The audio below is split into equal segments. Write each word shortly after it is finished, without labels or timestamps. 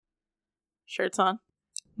Shirts on.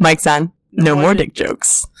 Mic's on. No more dick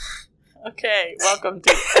jokes. Okay, welcome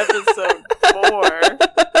to episode 4.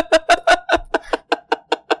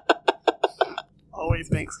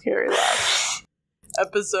 Always makes Carrie laugh.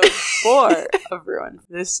 Episode 4 of Ruin.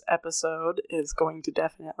 This episode is going to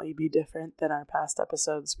definitely be different than our past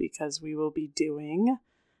episodes because we will be doing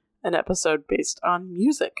an episode based on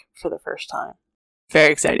music for the first time.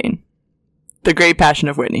 Very exciting. The great passion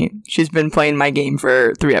of Whitney. She's been playing my game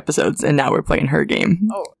for 3 episodes, and now we're playing her game.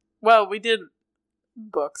 Oh, well, we did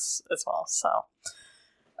books as well, so.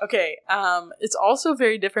 Okay, it's also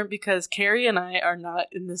very different because Carrie and I are not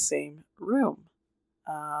in the same room.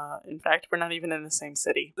 In fact, we're not even in the same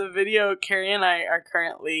city. The video, Carrie and I are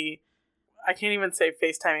currently, I can't even say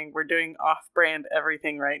FaceTiming, we're doing off-brand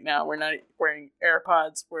everything right now. We're not wearing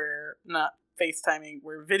AirPods, we're not FaceTiming,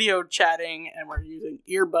 we're video chatting, and we're using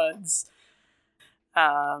earbuds.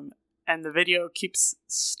 And the video keeps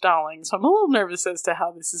stalling, so I'm a little nervous as to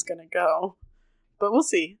how this is going to go. But we'll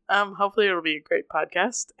see. Hopefully it'll be a great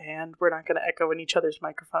podcast, and we're not going to echo in each other's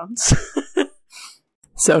microphones.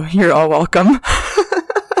 So you're all welcome.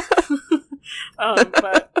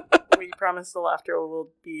 But we promise the laughter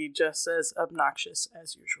will be just as obnoxious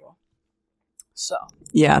as usual. So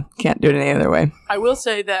yeah, can't do it any other way. I will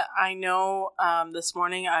say that I know this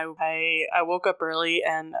morning I woke up early,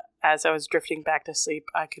 and as I was drifting back to sleep,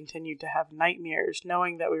 I continued to have nightmares,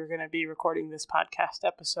 knowing that we were going to be recording this podcast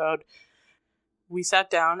episode. We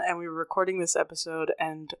sat down and we were recording this episode,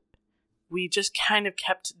 and we just kind of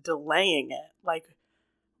kept delaying it. Like,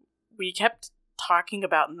 we kept talking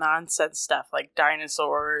about nonsense stuff like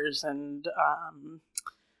dinosaurs and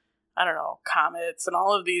I don't know, comets and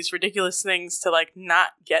all of these ridiculous things to like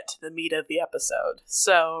not get to the meat of the episode.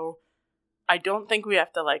 So I don't think we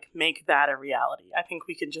have to like make that a reality. I think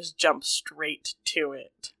we can just jump straight to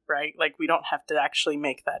it, right? Like, we don't have to actually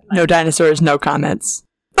make that nice. No dinosaurs, no comments.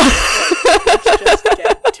 Let's just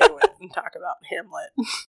get to it and talk about Hamlet.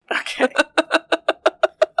 Okay.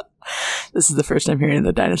 This is the first time hearing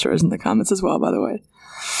the dinosaurs in the comments as well, by the way.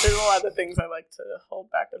 There's a lot of things I like to hold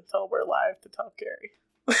back until we're live to tell Gary.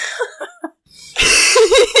 Makes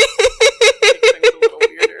things a little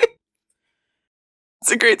weirder.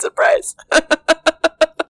 It's a great surprise.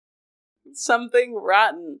 Something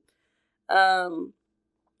rotten.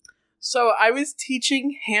 So I was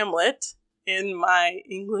teaching Hamlet in my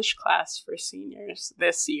English class for seniors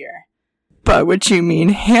this year. By which you mean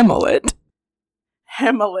Hamlet.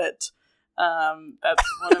 Hamlet. That's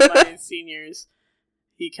one of my seniors.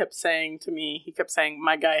 He kept saying,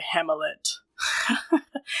 my guy Hamlet.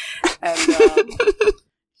 And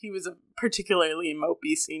he was a particularly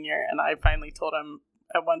mopey senior, and I finally told him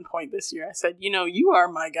at one point this year, I said, you are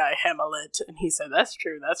my guy Hamlet. And he said, that's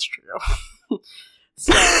true.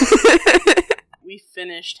 So we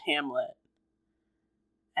finished Hamlet.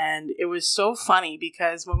 And it was so funny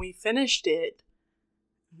because when we finished it,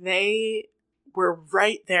 they were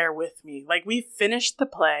right there with me. Like, we finished the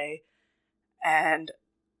play, and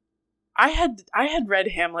I had read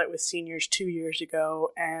Hamlet with seniors 2 years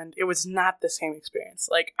ago, and it was not the same experience.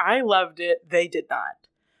 Like, I loved it, they did not.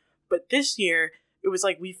 But this year, it was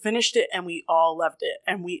like we finished it and we all loved it.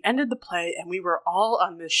 And we ended the play and we were all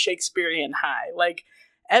on this Shakespearean high. Like,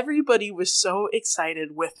 everybody was so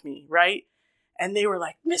excited with me, right? And they were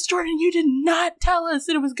like, Miss Jordan, you did not tell us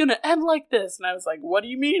that it was going to end like this. And I was like, what do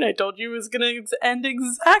you mean? I told you it was going to end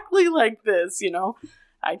exactly like this,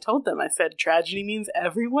 I told them, I said, tragedy means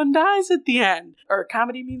everyone dies at the end. Or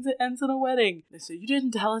comedy means it ends in a wedding. They said, you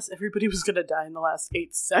didn't tell us everybody was going to die in the last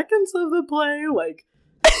 8 seconds of the play? Like,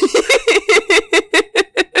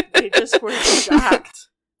 they just were shocked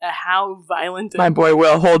at how violent my boy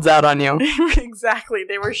Will holds out on you. Exactly.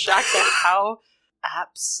 They were shocked at how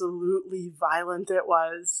absolutely violent it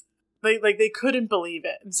was. They couldn't believe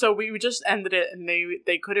it. And so we just ended it, and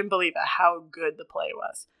they couldn't believe it, how good the play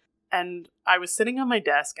was. And I was sitting on my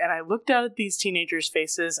desk, and I looked out at these teenagers'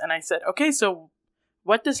 faces, and I said, okay, so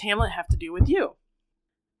what does Hamlet have to do with you?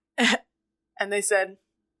 And they said,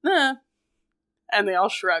 nah. And they all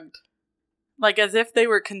shrugged. Like, as if they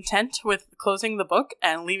were content with closing the book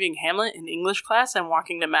and leaving Hamlet in English class and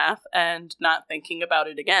walking to math and not thinking about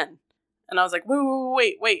it again. And I was like,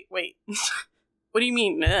 wait. What do you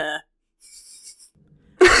mean?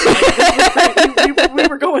 We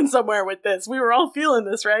were going somewhere with this. We were all feeling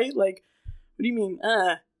this, right? Like, what do you mean?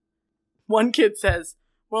 One kid says,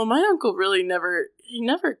 well, my uncle really never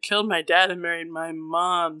killed my dad and married my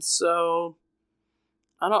mom, so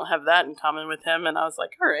I don't have that in common with him. And I was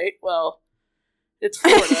like, all right, well, it's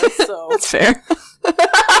Florida, so that's fair.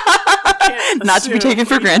 Not to be taken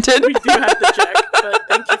for granted. We do have to check, but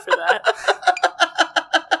thank you for that.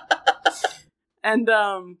 And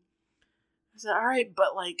I said, all right,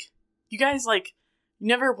 but like, you guys, like, you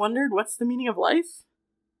never wondered what's the meaning of life?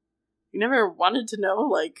 You never wanted to know,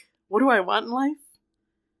 like, what do I want in life?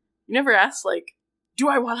 You never asked, like, do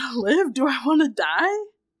I want to live? Do I want to die?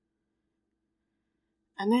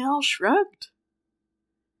 And they all shrugged.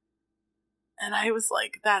 And I was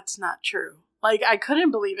like, that's not true. Like, I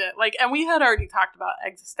couldn't believe it. Like, and we had already talked about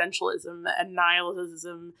existentialism and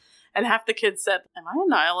nihilism. And half the kids said, am I a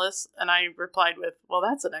nihilist? And I replied with, well,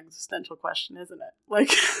 that's an existential question, isn't it?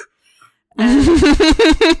 Like,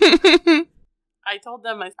 I told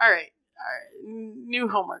them, all right, new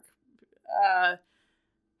homework.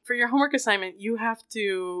 For your homework assignment, you have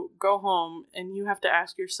to go home and you have to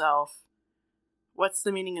ask yourself, what's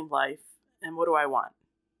the meaning of life and what do I want?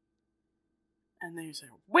 And they said,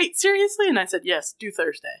 wait, seriously? And I said, yes, due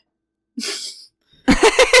Thursday.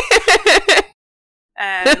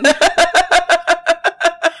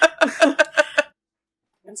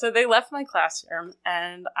 And so they left my classroom,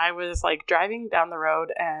 and I was like driving down the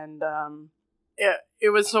road, and it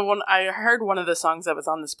was so when I heard one of the songs that was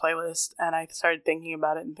on this playlist, and I started thinking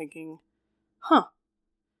about it and thinking,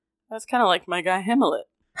 that's kind of like my guy Hamlet.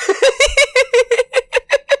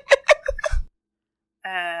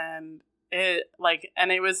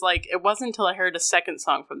 And it was like, it wasn't until I heard a second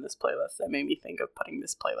song from this playlist that made me think of putting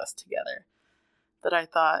this playlist together that I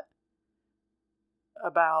thought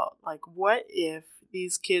about, like, what if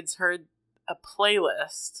these kids heard a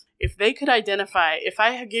playlist, if they could identify, if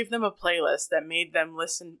I gave them a playlist that made them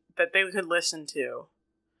listen, that they could listen to,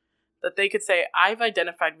 that they could say, I've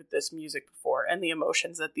identified with this music before and the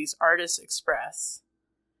emotions that these artists express.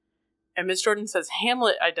 And Miss Jordan says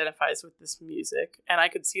Hamlet identifies with this music, and I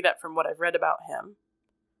could see that from what I've read about him.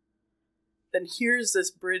 Then here's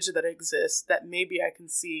this bridge that exists that maybe I can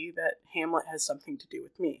see that Hamlet has something to do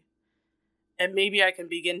with me. And maybe I can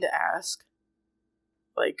begin to ask,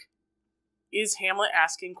 like, is Hamlet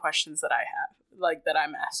asking questions that I have, like, that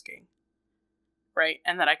I'm asking? Right?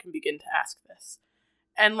 And that I can begin to ask this.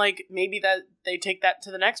 And, like, maybe that they take that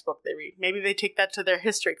to the next book they read. Maybe they take that to their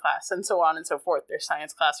history class and so on and so forth, their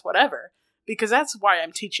science class, whatever. Because that's why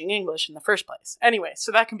I'm teaching English in the first place. Anyway,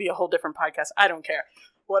 so that can be a whole different podcast. I don't care.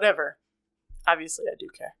 Whatever. Obviously, I do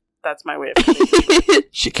care. That's my way of putting it.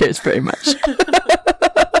 She cares very much.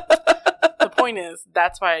 The point is,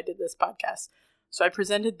 that's why I did this podcast. So I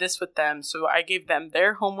presented this with them. So I gave them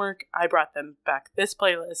their homework. I brought them back this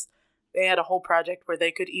playlist. They had a whole project where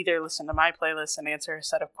they could either listen to my playlist and answer a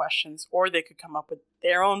set of questions, or they could come up with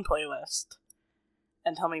their own playlist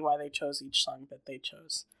and tell me why they chose each song that they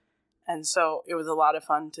chose. And so it was a lot of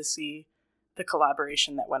fun to see the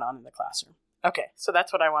collaboration that went on in the classroom. Okay, so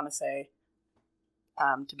that's what I want to say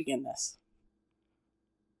to begin this.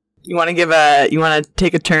 You want to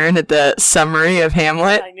take a turn at the summary of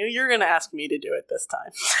Hamlet? I knew you were going to ask me to do it this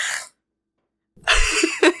time.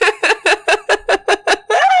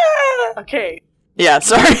 Okay. Yeah,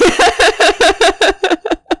 sorry.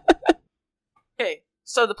 Okay,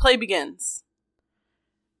 so the play begins.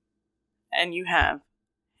 And you have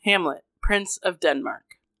Hamlet, Prince of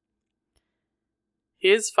Denmark.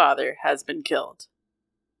 His father has been killed.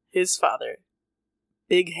 His father,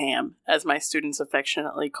 Big Ham, as my students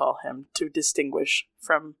affectionately call him, to distinguish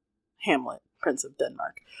from Hamlet, Prince of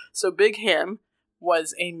Denmark. So Big Ham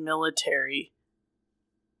was a military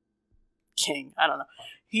king. I don't know.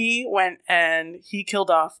 He went and he killed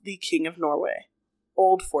off the king of Norway,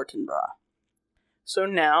 Old Fortinbras. So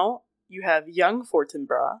now you have young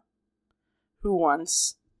Fortinbras, who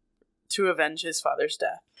wants to avenge his father's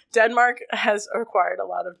death. Denmark has acquired a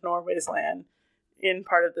lot of Norway's land in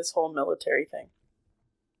part of this whole military thing.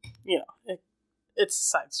 You know, it's a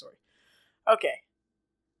side story. Okay.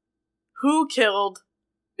 Who killed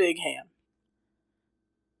Big Ham?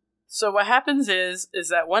 So what happens is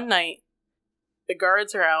that one night, the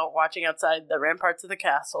guards are out watching outside the ramparts of the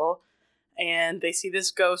castle, and they see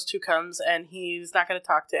this ghost who comes, and he's not going to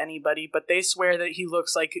talk to anybody, but they swear that he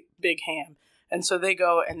looks like Big Ham. And so they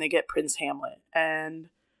go and they get Prince Hamlet. And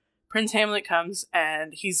Prince Hamlet comes,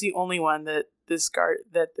 and he's the only one that this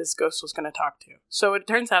ghost was going to talk to. So it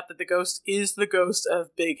turns out that the ghost is the ghost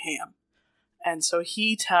of Big Ham. And so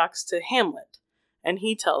he talks to Hamlet, and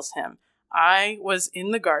he tells him, I was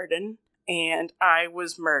in the garden, and I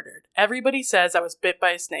was murdered. Everybody says I was bit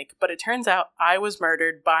by a snake, but it turns out I was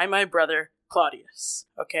murdered by my brother, Claudius.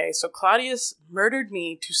 Okay, so Claudius murdered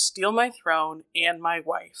me to steal my throne and my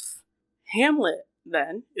wife. Hamlet,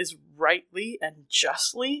 then, is rightly and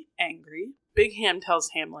justly angry. Big Ham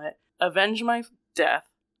tells Hamlet, avenge my death,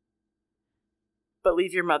 but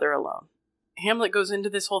leave your mother alone. Hamlet goes into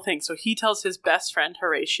this whole thing, so he tells his best friend,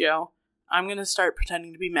 Horatio, I'm going to start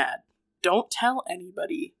pretending to be mad. don't tell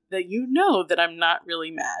anybody that you know that I'm not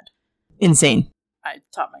really mad. Insane. I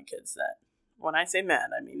taught my kids that. When I say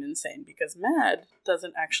mad, I mean insane, because mad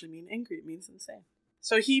doesn't actually mean angry, it means insane.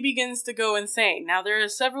 So he begins to go insane. Now, there are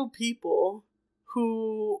several people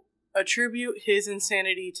who attribute his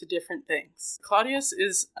insanity to different things. Claudius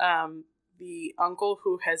is the uncle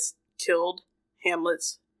who has killed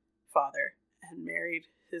Hamlet's father and married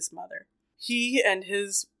his mother. He and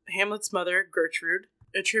Hamlet's mother, Gertrude,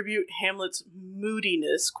 attribute Hamlet's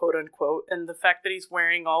moodiness, quote unquote, and the fact that he's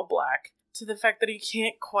wearing all black to the fact that he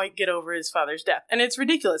can't quite get over his father's death. And it's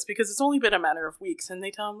ridiculous because it's only been a matter of weeks, and they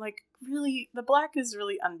tell him, like, really, the black is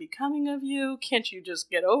really unbecoming of you. Can't you just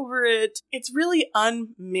get over it? It's really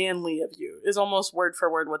unmanly of you, is almost word for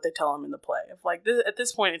word what they tell him in the play. Of like, at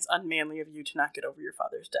this point, it's unmanly of you to not get over your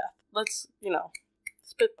father's death. Let's,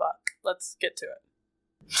 spitbot. Let's get to it.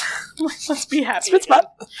 Let's be happy again.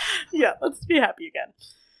 Yeah, let's be happy again.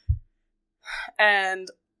 And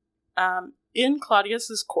in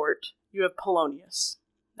Claudius's court, you have Polonius.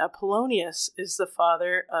 Now, Polonius is the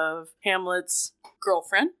father of Hamlet's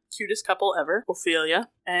girlfriend, cutest couple ever, Ophelia,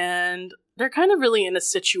 and they're kind of really in a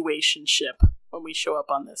situationship when we show up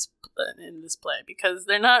in this play, because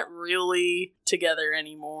they're not really together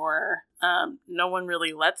anymore. No one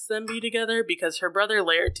really lets them be together because her brother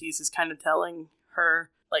Laertes is kind of telling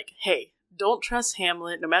her, like, hey, don't trust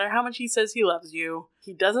Hamlet. No matter how much he says he loves you,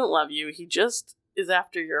 he doesn't love you. He just is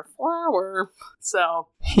after your flower. So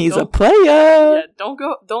he's a player. Yeah, don't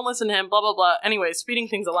listen to him, blah blah blah. Anyway, speeding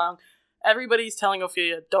things along, everybody's telling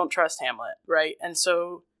Ophelia, don't trust Hamlet, right? And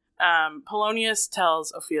so Polonius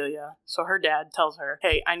tells Ophelia, so her dad tells her,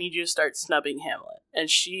 hey, I need you to start snubbing Hamlet. And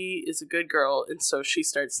she is a good girl, and so she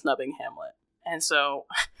starts snubbing Hamlet. And so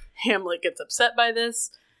Hamlet gets upset by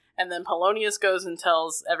this, and then Polonius goes and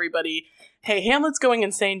tells everybody, hey, Hamlet's going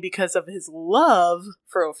insane because of his love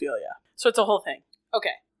for Ophelia. So it's a whole thing.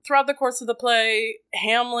 Okay. Throughout the course of the play,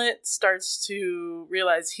 Hamlet starts to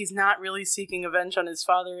realize he's not really seeking revenge on his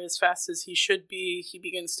father as fast as he should be. He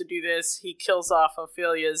begins to do this. He kills off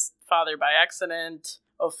Ophelia's father by accident.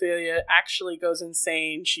 Ophelia actually goes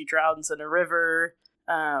insane. She drowns in a river.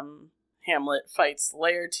 Hamlet fights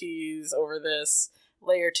Laertes over this.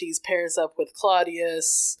 Laertes pairs up with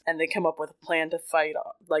Claudius, and they come up with a plan to fight,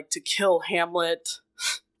 like to kill Hamlet,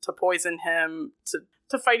 to poison him,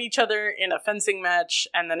 to fight each other in a fencing match,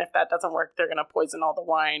 and then if that doesn't work, they're gonna poison all the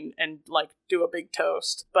wine and, like, do a big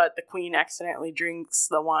toast. But the queen accidentally drinks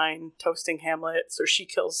the wine, toasting Hamlet, so she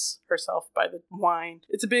kills herself by the wine.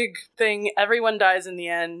 It's a big thing. Everyone dies in the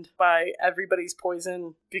end by everybody's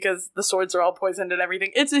poison, because the swords are all poisoned and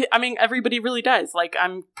everything. Everybody really dies. Like,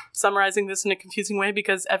 I'm summarizing this in a confusing way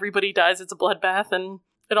because everybody dies. It's a bloodbath, and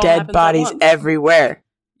it all happens dead bodies at once. everywhere.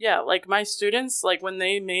 Yeah, like my students, like when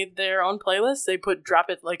they made their own playlist, they put Drop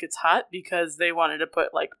It Like It's Hot because they wanted to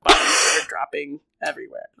put like bodies that are dropping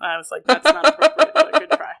everywhere. And I was like, that's not appropriate, but good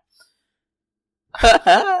try.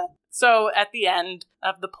 So at the end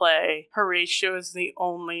of the play, Horatio is the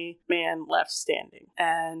only man left standing.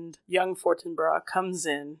 And young Fortinbras comes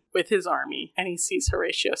in with his army, and he sees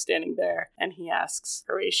Horatio standing there, and he asks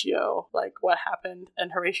Horatio, like, what happened?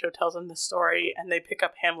 And Horatio tells him the story, and they pick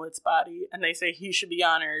up Hamlet's body, and they say he should be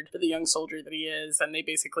honored for the young soldier that he is, and they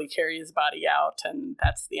basically carry his body out, and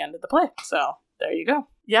that's the end of the play. So there you go.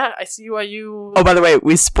 Yeah, I see why you... Oh, by the way,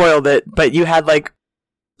 we spoiled it, but you had, like,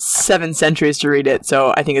 7 centuries to read it,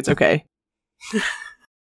 so I think it's okay. You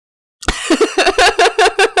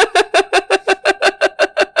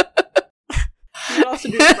can also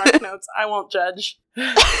do the notes. I won't judge.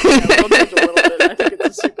 Yeah, we'll judge a little bit. I think it's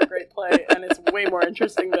a super great play, and it's way more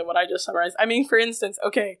interesting than what I just summarized. I mean, for instance,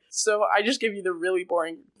 okay, so I just give you the really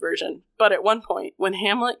boring version. But at one point, when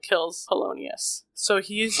Hamlet kills Polonius, so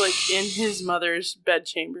he's like in his mother's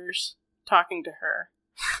bedchambers talking to her,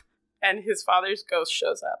 and his father's ghost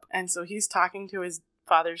shows up. And so he's talking to his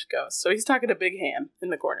father's ghost. So he's talking to Big Ham in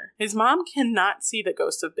the corner. His mom cannot see the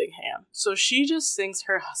ghost of Big Ham. So she just thinks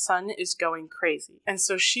her son is going crazy. And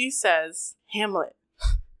so she says, Hamlet,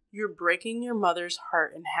 you're breaking your mother's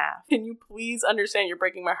heart in half. Can you please understand you're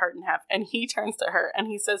breaking my heart in half? And he turns to her and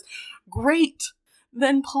he says, great.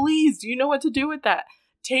 Then please, do you know what to do with that?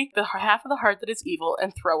 Take the half of the heart that is evil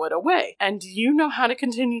and throw it away. And do you know how to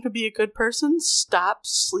continue to be a good person? Stop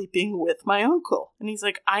sleeping with my uncle. And he's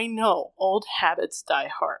like, I know, old habits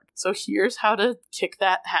die hard. So here's how to kick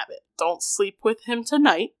that habit. Don't sleep with him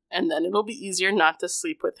tonight, and then it'll be easier not to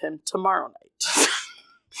sleep with him tomorrow night.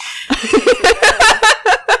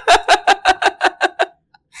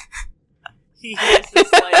 He hears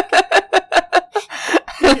this, like...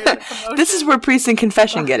 This is where priest and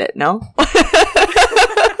confession get it, no?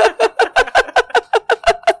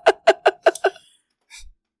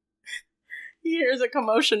 hears a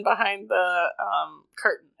commotion behind the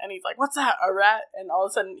curtain, and he's like, "What's that? A rat?" And all of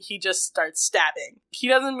a sudden, he just starts stabbing. He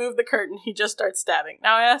doesn't move the curtain; he just starts stabbing.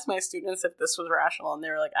 Now, I asked my students if this was rational, and they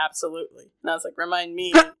were like, "Absolutely." And I was like, "Remind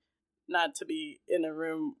me not to be in a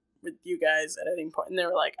room with you guys at any point." And they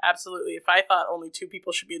were like, "Absolutely. If I thought only 2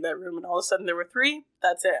 people should be in that room, and all of a sudden there were 3,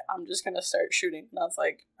 that's it. I'm just gonna start shooting." And I was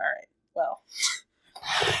like, "All right, well."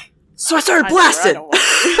 So I started blasting.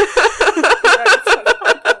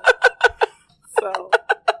 So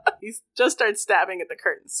he just starts stabbing at the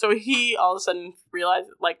curtain. So he all of a sudden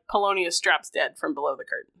realizes, like, Polonius drops dead from below the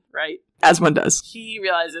curtain, right? As one does. He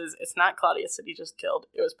realizes it's not Claudius that he just killed.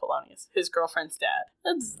 It was Polonius, his girlfriend's dad.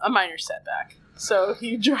 That's a minor setback. So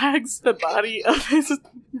he drags the body of his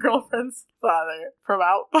girlfriend's father from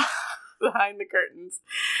out behind the curtains.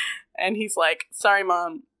 And he's like, "Sorry,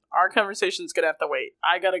 Mom. Our conversation's gonna have to wait.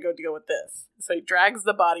 I gotta go deal with this." So he drags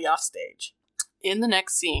the body off stage. In the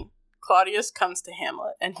next scene, Claudius comes to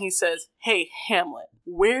Hamlet and he says, "Hey, Hamlet,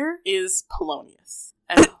 where is Polonius?"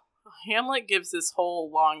 And Hamlet gives this whole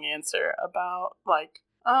long answer about, like,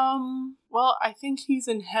 well, I think he's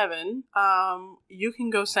in heaven. You can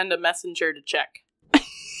go send a messenger to check.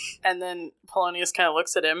 And then Polonius kind of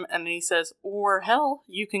looks at him and he says, "Or hell,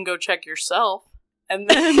 you can go check yourself." And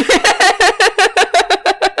then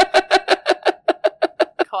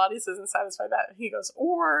Claudius isn't satisfied with that. He goes,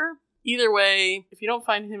 "Or either way, if you don't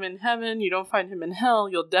find him in heaven, you don't find him in hell,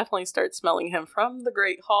 you'll definitely start smelling him from the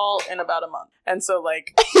Great Hall in about a month." And so,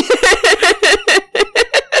 like,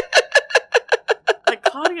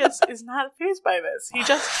 Claudius is not fazed by this. He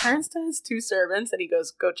just turns to his 2 servants and he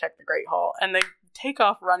goes, "Go check the Great Hall." And they take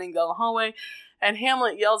off running down the hallway. And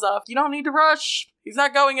Hamlet yells off, "You don't need to rush. He's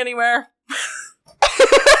not going anywhere."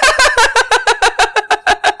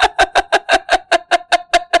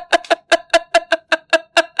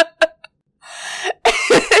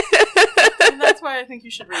 And that's why I think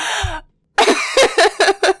you should read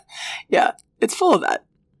it. Yeah, it's full of that.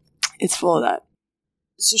 It's full of that.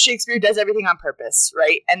 So Shakespeare does everything on purpose,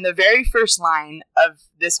 right? And the very first line of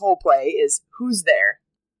this whole play is, "Who's there?"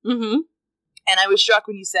 Mm-hmm. And I was struck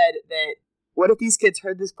when you said that, what if these kids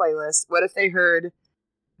heard this playlist? What if they heard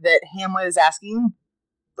that Hamlet is asking,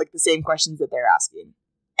 like, the same questions that they're asking?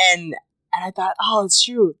 And I thought, oh, it's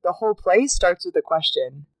true. The whole play starts with a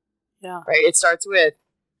question. Yeah. Right? It starts with,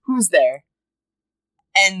 "Who's there?"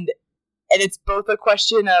 And it's both a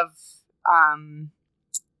question of,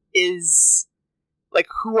 is, like,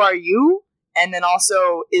 who are you? And then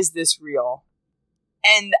also, is this real?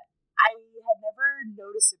 And I had never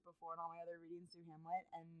noticed it before in all my other readings through Hamlet,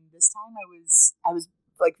 and this time I was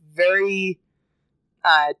like very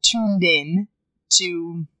tuned in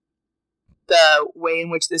to the way in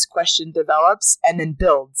which this question develops and then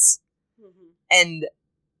builds, and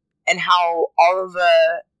how all of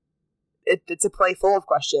it's a play full of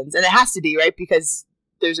questions, and it has to be, right, because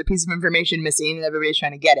there's a piece of information missing and everybody's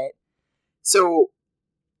trying to get it. So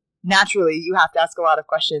naturally, you have to ask a lot of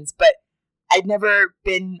questions, but I never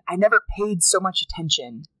paid so much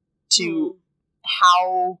attention to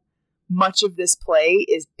how much of this play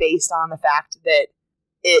is based on the fact that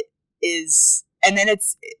it is, and then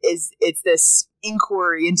it's this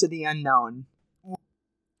inquiry into the unknown.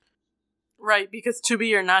 Right, because to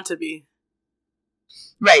be or not to be.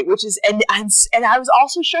 Right, which is, and I was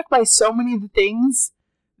also struck by so many of the things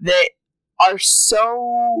that are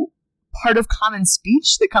so part of common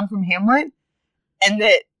speech that come from Hamlet, and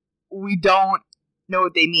that we don't know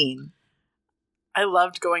what they mean. I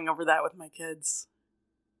loved going over that with my kids.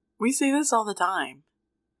 We say this all the time.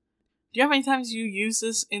 Do you know how many times you use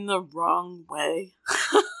this in the wrong way?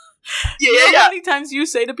 Yeah. How many times you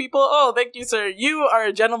say to people, "Oh, thank you, sir. You are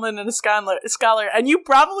a gentleman and a scholar," and you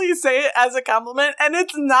probably say it as a compliment, and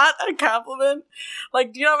it's not a compliment.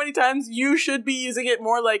 Like, do you know how many times you should be using it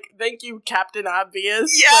more like, "Thank you, Captain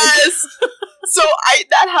Obvious"? Yes! So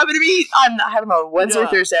that happened to me on, I don't know, Wednesday or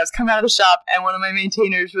Thursday. I was coming out of the shop, and one of my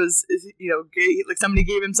maintainers was, like, somebody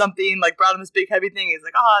gave him something, like, brought him this big heavy thing. He's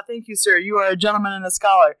like, "Oh, thank you, sir. You are a gentleman and a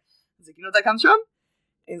scholar." I was like, "You know what that comes from?"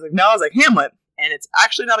 And he's like, "No." I was like, "Hamlet." And it's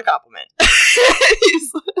actually not a compliment.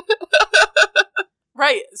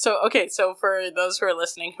 Right. So for those who are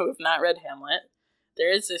listening who have not read Hamlet,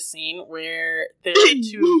 there is this scene where there are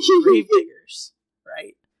 2 gravediggers,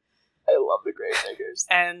 right? I love the gravediggers.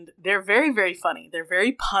 And they're very, very funny. They're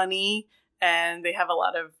very punny, and they have a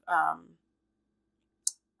lot of, I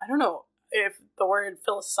don't know if the word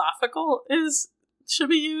philosophical should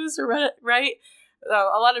be used, or right?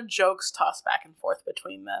 A lot of jokes tossed back and forth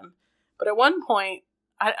between them. But at one point,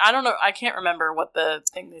 I don't know, I can't remember what the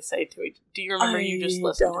thing they say to each. Do you remember? You just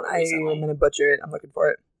listened to it recently. I'm going to butcher it. I'm looking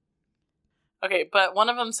for it. Okay, but one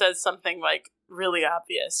of them says something like really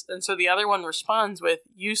obvious. And so the other one responds with,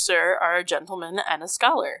 "You, sir, are a gentleman and a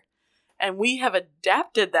scholar." And we have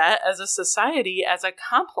adapted that as a society as a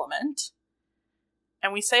compliment.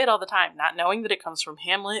 And we say it all the time, not knowing that it comes from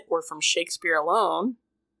Hamlet or from Shakespeare alone.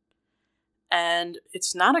 And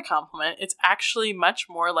it's not a compliment. It's actually much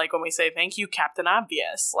more like when we say, "Thank you, Captain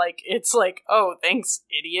Obvious." Like, it's like, "Oh, thanks,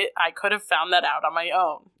 idiot. I could have found that out on my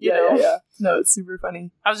own." You know? Yeah. No, it's super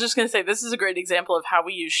funny. I was just going to say, this is a great example of how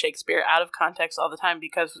we use Shakespeare out of context all the time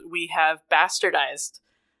because we have bastardized,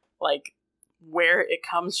 like, where it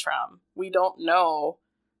comes from. We don't know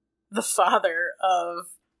the father of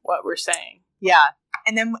what we're saying. Yeah.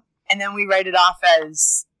 And then we write it off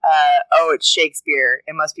as, oh, it's Shakespeare.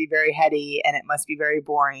 It must be very heady and it must be very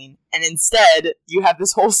boring. And instead, you have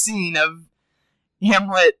this whole scene of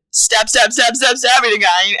Hamlet stabbing a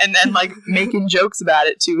guy and then, like, making jokes about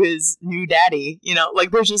it to his new daddy. You know,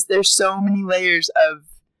 like, there's so many layers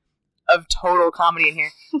of total comedy in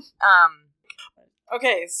here.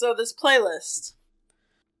 Okay, so this playlist.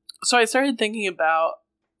 So I started thinking about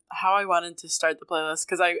how I wanted to start the playlist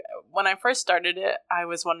because when I first started it, I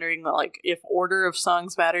was wondering like if order of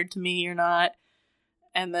songs mattered to me or not,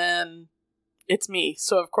 and then it's me,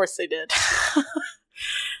 so of course they did.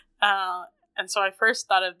 And so I first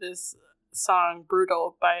thought of this song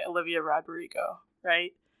 "Brutal" by Olivia Rodrigo,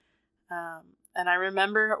 right? And I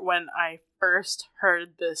remember when I first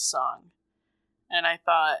heard this song, and I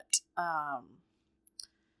thought,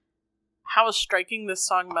 how striking this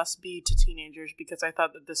song must be to teenagers, because I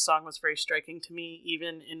thought that this song was very striking to me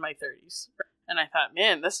even in my 30s. And I thought,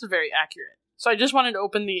 man, this is very accurate. So I just wanted to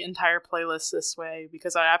open the entire playlist this way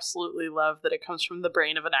because I absolutely love that it comes from the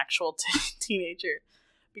brain of an actual teenager.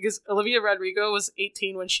 Because Olivia Rodrigo was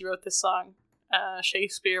 18 when she wrote this song.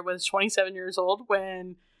 Shakespeare was 27 years old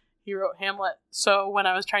when he wrote Hamlet. So when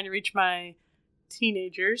I was trying to reach my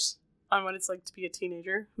teenagers on what it's like to be a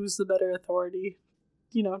teenager, who's the better authority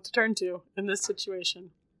to turn to in this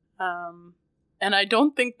situation. And I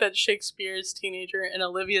don't think that Shakespeare's teenager and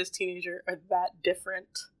Olivia's teenager are that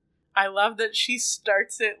different. I love that she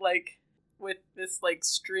starts it like with this like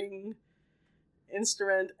string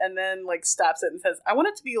instrument and then like stops it and says, "I want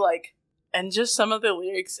it to be like," and just some of the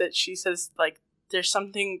lyrics that she says, like there's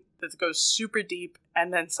something that goes super deep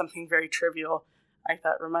and then something very trivial. I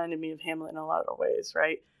thought reminded me of Hamlet in a lot of ways,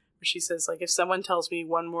 right? She says, like, "If someone tells me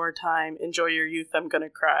one more time, 'Enjoy your youth,' I'm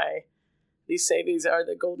gonna cry. These say these are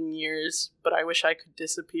the golden years, but I wish I could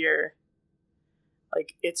disappear."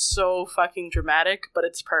 Like, it's so fucking dramatic, but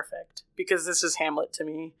it's perfect, because this is Hamlet to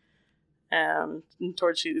me. And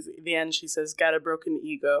towards the end, she says, "Got a broken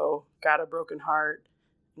ego, got a broken heart,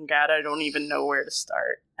 and God, I don't even know where to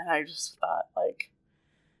start." And I just thought, like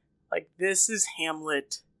this is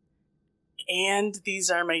Hamlet, and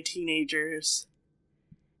these are my teenagers,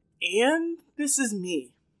 and this is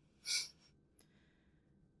me.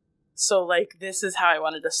 So, like, this is how I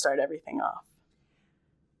wanted to start everything off.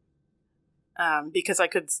 Because I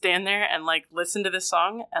could stand there and, like, listen to this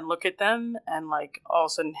song and look at them and, like, all of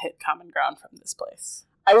a sudden hit common ground from this place.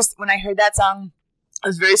 When I heard that song, I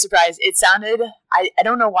was very surprised. It sounded, I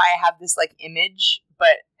don't know why I have this, like, image,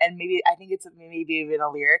 and maybe, I think it's maybe even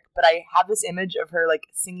a lyric, but I have this image of her, like,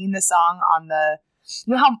 singing the song on the,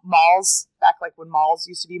 you know how malls, back like when malls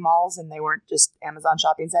used to be malls and they weren't just Amazon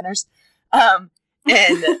shopping centers, and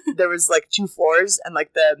there was like 2 floors, and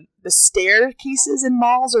like the staircases in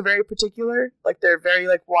malls are very particular, like they're very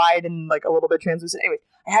like wide and like a little bit translucent. Anyway,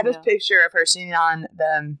 I have this picture of her sitting on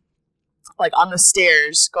the like on the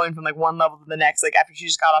stairs going from like one level to the next, like after she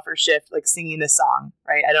just got off her shift, like singing this song,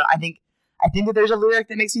 right? I think that there's a lyric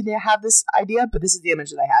that makes me have this idea, but this is the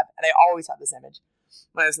image that I have, and I always have this image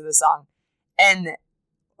when I listen to this song. And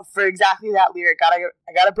for exactly that lyric,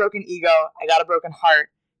 I got a broken ego, I got a broken heart,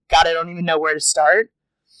 God, I don't even know where to start.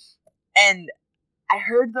 And I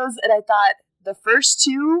heard those and I thought the first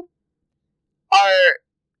 2 are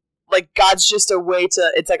like God's just a way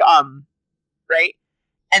to, it's like, right?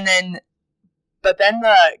 But then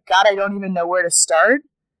the God, I don't even know where to start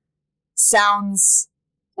sounds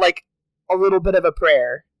like a little bit of a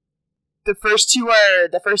prayer. The first two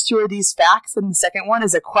are these facts, and the second one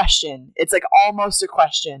is a question. It's like almost a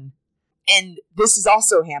question. And this is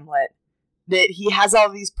also Hamlet. That he has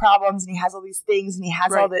all these problems and he has all these things and he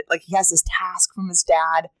has all that, like he has this task from his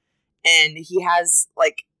dad, and he has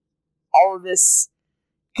like all of this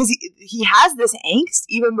because he has this angst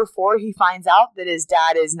even before he finds out that his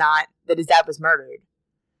dad was murdered.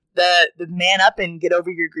 The man up and get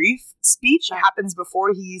over your grief speech happens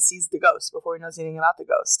before he sees the ghost, before he knows anything about the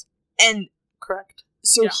ghost. And correct.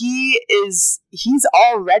 So he's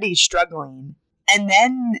already struggling. And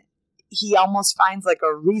then he almost finds like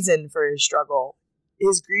a reason for his struggle.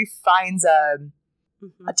 His grief finds a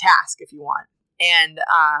task, if you want. And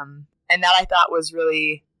that I thought was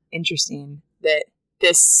really interesting, that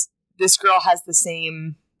this girl has the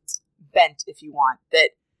same bent, if you want, that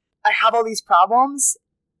I have all these problems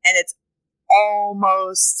and it's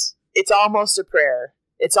almost a prayer.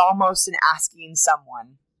 It's almost an asking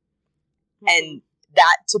someone. And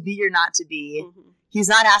that to be or not to be, he's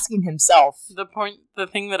not asking himself. The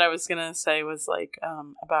thing that I was going to say was like,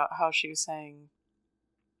 about how she was saying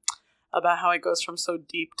about how it goes from so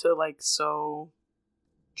deep to like so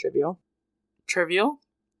trivial.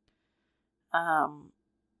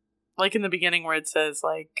 Like in the beginning where it says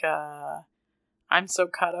like, I'm so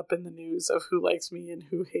caught up in the news of who likes me and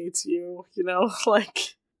who hates you, you know,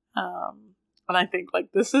 like, and I think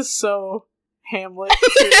like this is so Hamlet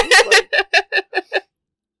too,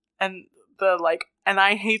 like, and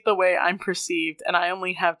I hate the way I'm perceived, and I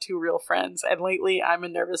only have 2 real friends, and lately I'm a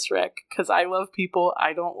nervous wreck, because I love people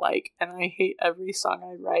I don't like, and I hate every song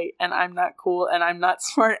I write, and I'm not cool, and I'm not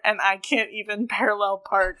smart, and I can't even parallel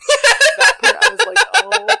park. That part, I was like,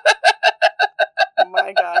 oh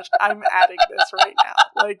my gosh, I'm adding this right now.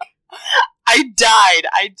 Like, I died.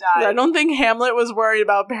 I don't think Hamlet was worried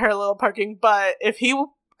about parallel parking, but if he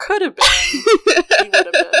could have been, he would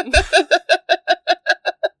have been.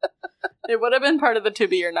 It would have been part of the to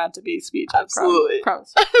be or not to be speech. Absolutely.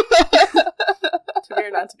 Promise. To be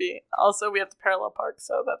or not to be. Also, we have to parallel park,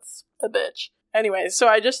 so that's a bitch. Anyway, so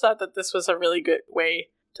I just thought that this was a really good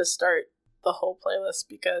way to start the whole playlist,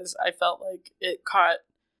 because I felt like it caught...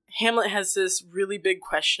 Hamlet has this really big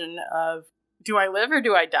question of, do I live or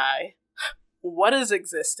do I die? What is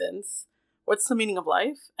existence? What's the meaning of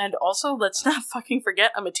life? And also, let's not fucking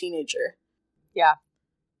forget I'm a teenager. Yeah.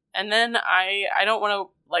 And then I don't want to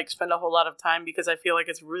like spend a whole lot of time, because I feel like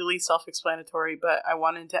it's really self-explanatory, but I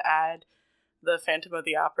wanted to add the Phantom of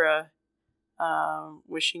the Opera,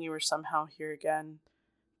 Wishing You Were Somehow Here Again,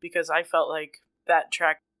 because I felt like that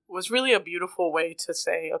track was really a beautiful way to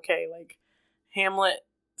say, okay, like, Hamlet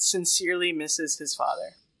sincerely misses his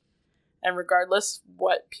father. And regardless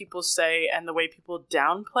what people say and the way people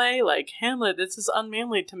downplay, like, Hamlet, this is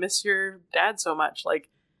unmanly to miss your dad so much. Like,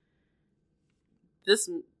 this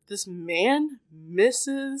man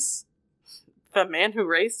misses the man who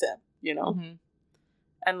raised him, you know? Mm-hmm.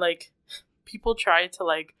 And, like, people try to,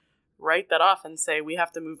 like, write that off and say, we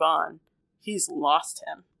have to move on. He's lost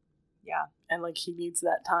him. Yeah. And, like, he needs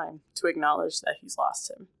that time to acknowledge that he's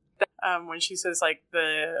lost him. When she says, like,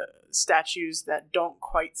 the statues that don't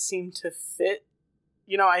quite seem to fit,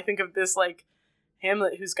 you know, I think of this, like,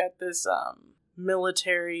 Hamlet who's got this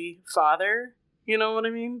military father, you know what I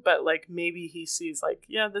mean? But, like, maybe he sees, like,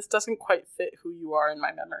 yeah, this doesn't quite fit who you are in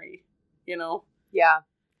my memory, you know? Yeah.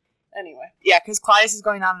 Anyway. Yeah, because Claudius is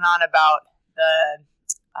going on and on about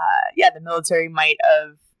the military might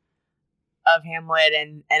of Hamlet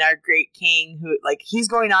and our great king, who, like, he's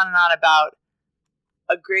going on and on about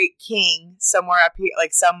a great king somewhere up here,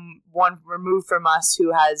 like someone removed from us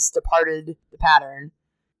who has departed the pattern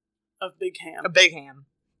of Big Ham.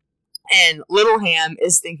 And Little Ham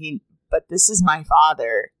is thinking, but this is my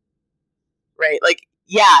father, right? Like,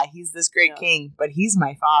 yeah, he's this great king, but he's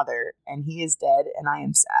my father, and he is dead, and I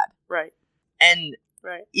am sad. Right. And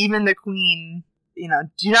even the queen, you know,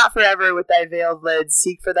 do not forever with thy veiled lids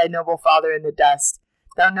seek for thy noble father in the dust.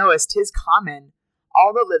 Thou knowest 'tis common.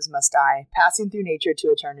 All that lives must die, passing through nature to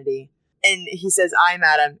eternity. And he says, I,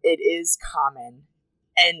 madam, it is common.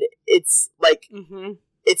 And it's like,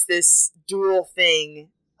 it's this dual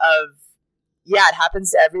thing of, yeah, it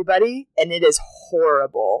happens to everybody, and it is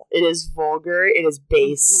horrible. It is vulgar. It is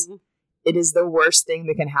base. It is the worst thing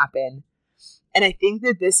that can happen. And I think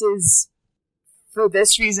that this is, for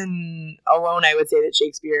this reason alone, I would say that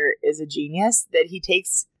Shakespeare is a genius, that he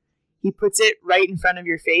puts it right in front of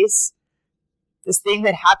your face. This thing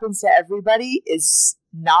that happens to everybody is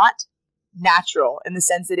not natural in the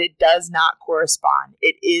sense that it does not correspond.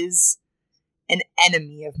 It is an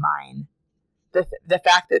enemy of mine. The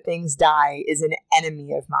fact that things die is an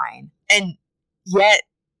enemy of mine. And yet,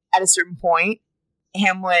 at a certain point,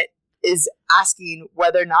 Hamlet is asking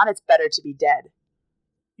whether or not it's better to be dead.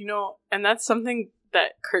 You know, and that's something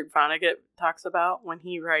that Kurt Vonnegut talks about when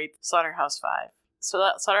he writes Slaughterhouse-Five. So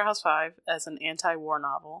that Slaughterhouse-Five as an anti-war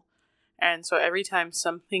novel. And so every time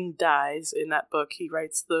something dies in that book, he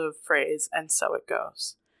writes the phrase, and so it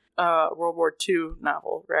goes. World War II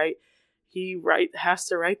novel, right? He has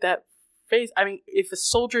to write that phrase. I mean, if a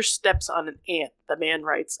soldier steps on an ant, the man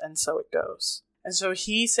writes, and so it goes. And so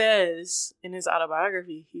he says, in his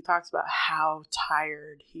autobiography, he talks about how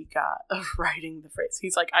tired he got of writing the phrase.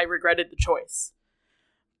 He's like, I regretted the choice.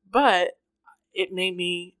 But it made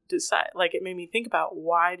me decide, like, it made me think about,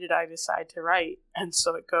 why did I decide to write? And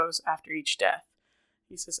so it goes, after each death.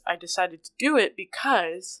 He says, I decided to do it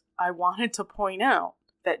because I wanted to point out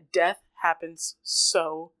that death happens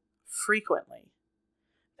so frequently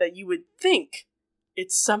that you would think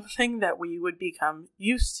it's something that we would become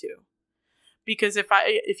used to. Because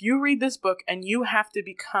if you read this book and you have to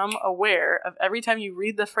become aware of every time you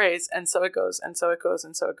read the phrase, and so it goes, and so it goes,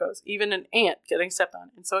 and so it goes, even an ant getting stepped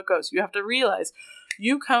on, and so it goes, you have to realize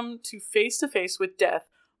you come to face with death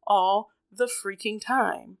all the freaking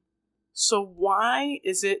time. So why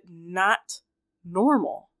is it not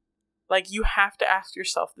normal? Like, you have to ask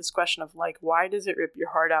yourself this question of, like, why does it rip your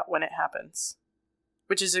heart out when it happens?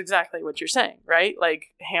 Which is exactly what you're saying, right? Like,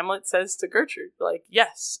 Hamlet says to Gertrude, like,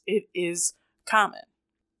 yes, it is common,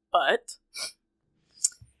 but...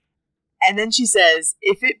 And then she says,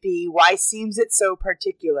 if it be, why seems it so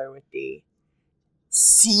particular with thee?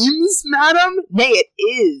 Seems, madam? Nay, it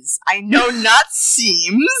is. I know not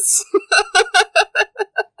seems.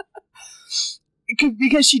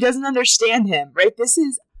 Because she doesn't understand him, right?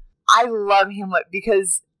 I love Hamlet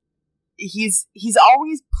because he's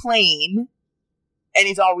always plain and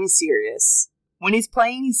he's always serious. When he's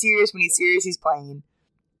playing, he's serious. When he's serious, he's playing.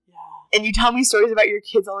 Yeah. And you tell me stories about your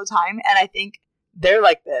kids all the time, and I think they're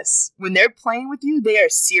like this. When they're playing with you, they are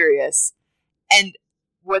serious. And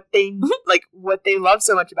what they love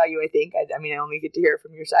so much about you, I think, I mean, I only get to hear it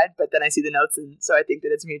from your side, but then I see the notes, and so I think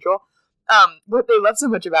that it's mutual. What they love so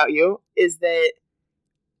much about you is that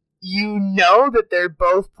you know that they're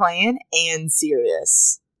both playing and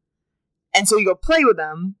serious. And so you'll play with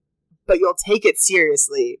them, but you'll take it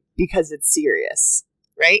seriously because it's serious,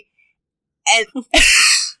 right? And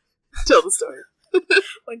tell the story.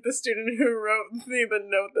 Like the student who wrote me the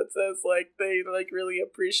note that says, like, they, like, really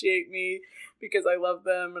appreciate me because I love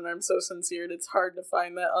them and I'm so sincere, and it's hard to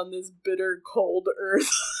find that on this bitter, cold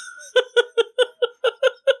earth.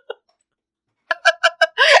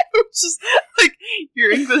 Just like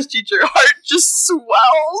your English teacher heart just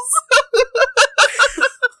swells.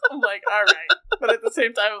 I'm like, all right, but at the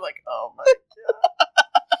same time, I'm like, oh my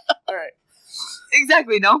god. All right,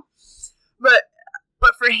 exactly. No, but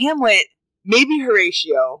for Hamlet, maybe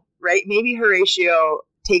Horatio, right? Maybe Horatio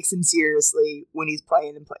takes him seriously when he's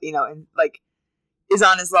playing and and like is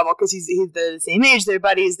on his level because he's the same age, they're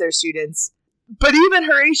buddies, they're students. But even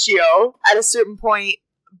Horatio, at a certain point.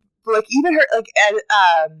 Like, even her, like,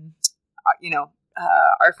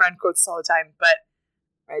 our friend quotes this all the time, but,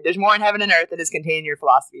 right, there's more in heaven and earth than is contained in your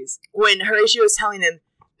philosophies. When Horatio is telling him,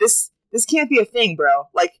 this can't be a thing, bro.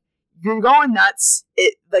 Like, you're going nuts.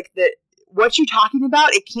 What you're talking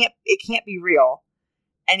about, it can't be real.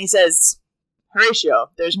 And he says,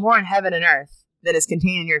 Horatio, there's more in heaven and earth than is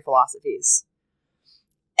contained in your philosophies.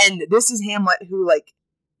 And this is Hamlet who, like,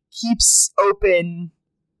 keeps open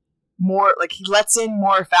more, like, he lets in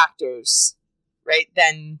more factors, right,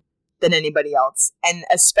 than anybody else, and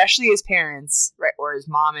especially his parents, right, or his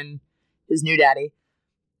mom and his new daddy,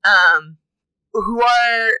 who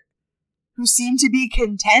seem to be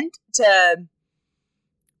content to,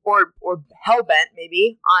 or hell-bent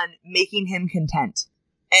maybe on making him content,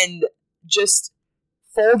 and just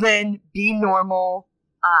fold in, be normal,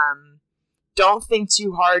 don't think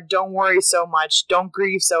too hard, don't worry so much, don't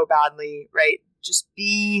grieve so badly, right, just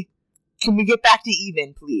be. Can we get back to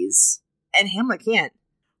even, please? And Hamlet can't.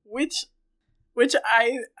 Which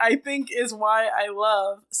I think is why I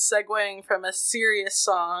love segueing from a serious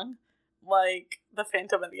song like the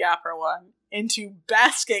Phantom of the Opera one into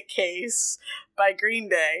Basket Case by Green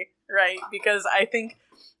Day, right? Because I think,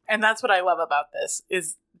 and that's what I love about this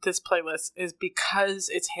playlist, is because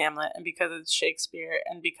it's Hamlet and because it's Shakespeare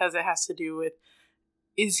and because it has to do with,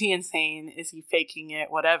 is he insane? Is he faking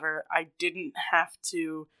it? Whatever. I didn't have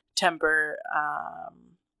to temper,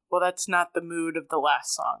 well, that's not the mood of the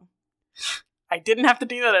last song. I didn't have to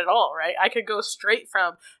do that at all, right? I could go straight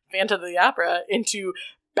from Phantom of the Opera into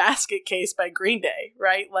Basket Case by Green Day,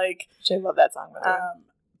 right? Like, which I love that song, by the way.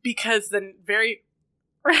 Because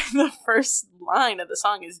the first line of the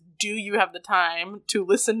song is, do you have the time to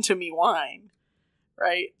listen to me whine?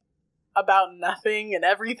 Right? About nothing and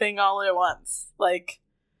everything all at once. Like,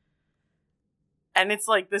 and it's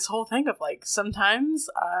like this whole thing of like, sometimes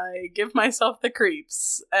I give myself the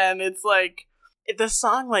creeps. And it's like, the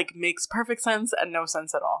song like makes perfect sense and no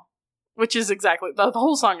sense at all. Which is exactly, the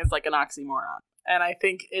whole song is like an oxymoron. And I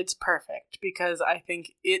think it's perfect because I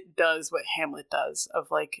think it does what Hamlet does of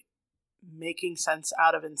like making sense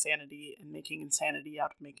out of insanity and making insanity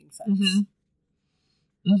out of making sense.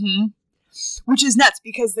 Mm-hmm. Mm-hmm. Which is nuts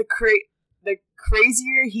because the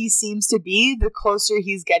crazier he seems to be, the closer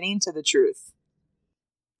he's getting to the truth.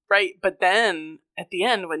 Right? But then at the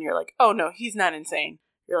end, when you're like, oh no, he's not insane,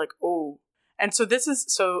 you're like, oh. And so this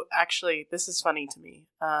is funny to me.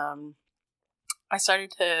 I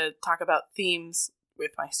started to talk about themes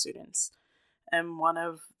with my students. And one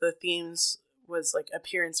of the themes was like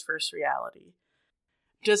appearance versus reality.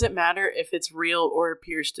 Does it matter if it's real or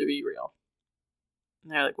appears to be real?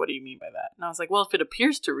 And they're like, what do you mean by that? And I was like, well, if it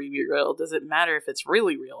appears to be real, does it matter if it's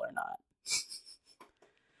really real or not?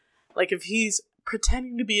 Like, if he's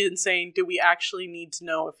pretending to be insane, do we actually need to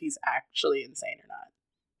know if he's actually insane or not?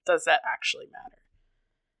 Does that actually matter?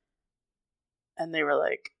 And they were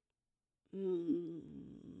like, And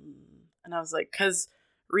I was like, because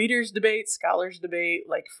readers debate, scholars debate,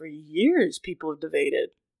 like for years people have debated,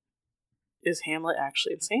 is Hamlet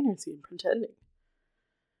actually insane or is he pretending?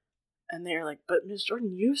 And they were like, but Ms.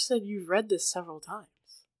 Jordan, you said you've read this several times.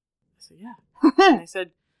 I said, yeah. And I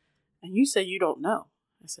said, and you say you don't know.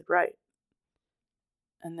 I said, right.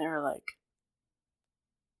 And they were like,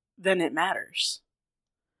 then it matters.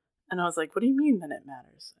 And I was like, what do you mean then it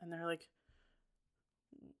matters? And they're like,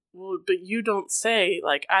 well, but you don't say,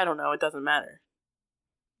 like, I don't know, it doesn't matter.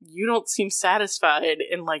 You don't seem satisfied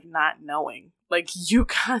in, like, not knowing. Like, you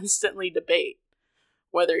constantly debate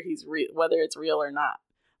whether whether it's real or not.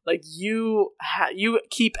 Like, you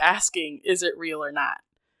keep asking, is it real or not?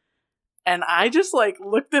 And I just, like,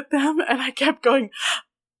 looked at them and I kept going,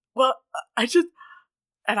 well, I don't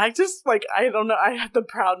know, I had the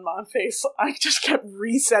proud mom face. I just kept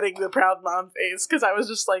resetting the proud mom face because I was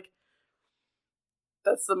just like,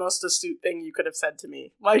 that's the most astute thing you could have said to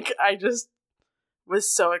me. Like, I just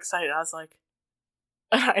was so excited. I was like,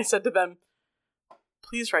 I said to them,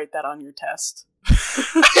 please write that on your test.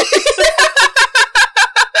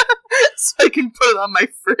 So I can put it on my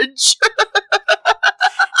fridge.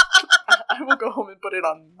 I will go home and put it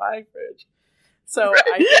on my fridge. So right.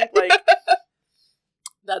 I think, like,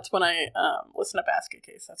 that's when I listen to Basket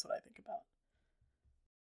Case. That's what I think about.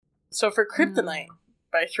 So for Kryptonite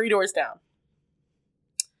by Three Doors Down.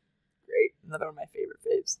 Great. Another one of my favorite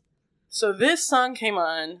faves. So this song came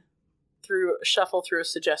on through a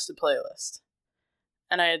suggested playlist.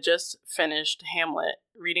 And I had just finished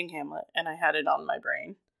reading Hamlet, and I had it on my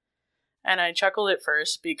brain. And I chuckled at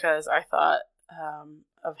first because I thought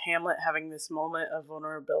of Hamlet having this moment of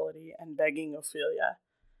vulnerability and begging Ophelia.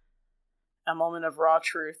 A moment of raw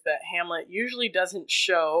truth that Hamlet usually doesn't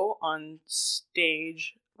show on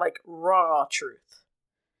stage, like raw truth.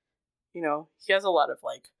 You know, he has a lot of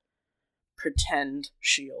like pretend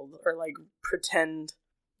shield or like pretend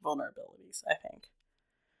vulnerabilities, I think.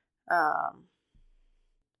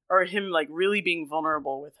 Or him like really being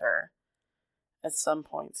vulnerable with her at some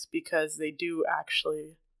points because they do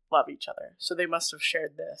actually love each other. So they must have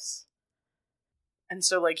shared this. And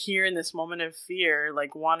so, like, here in this moment of fear,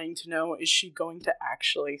 like, wanting to know, is she going to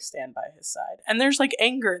actually stand by his side? And there's, like,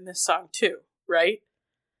 anger in this song, too, right?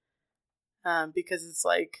 Because it's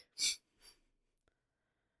like,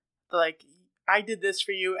 I did this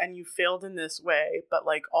for you and you failed in this way. But,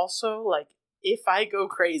 like, also, like, if I go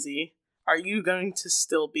crazy, are you going to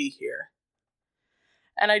still be here?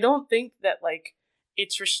 And I don't think that, like,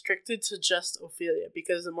 it's restricted to just Ophelia.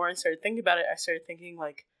 Because the more I started thinking about it, I started thinking,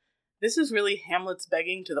 like, this is really Hamlet's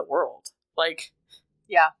begging to the world. Like,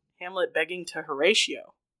 yeah, Hamlet begging to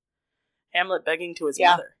Horatio. Hamlet begging to his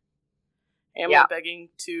mother. Hamlet begging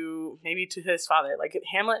to, maybe to his father. Like,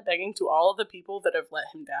 Hamlet begging to all of the people that have let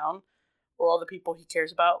him down, or all the people he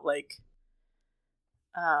cares about. Like,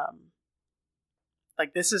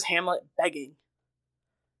 this is Hamlet begging.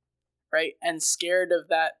 Right? And scared of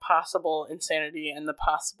that possible insanity and the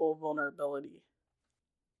possible vulnerability.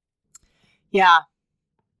 Yeah.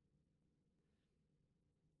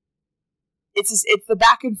 It's the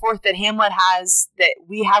back and forth that Hamlet has, that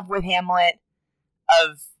we have with Hamlet,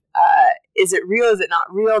 of is it real, is it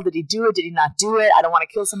not real, did he do it, did he not do it, I don't want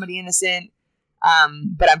to kill somebody innocent,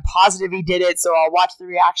 but I'm positive he did it, so I'll watch the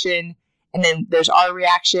reaction, and then there's our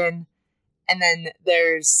reaction, and then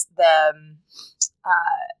there's the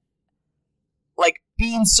like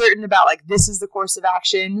being certain about, like, this is the course of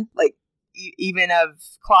action, like even of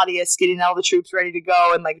Claudius getting all the troops ready to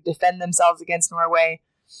go and like defend themselves against Norway.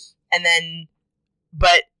 And then,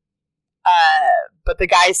 but the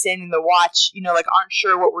guys standing the watch, you know, like, aren't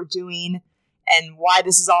sure what we're doing and why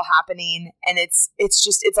this is all happening. And it's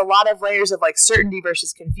a lot of layers of, like, certainty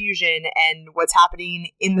versus confusion and what's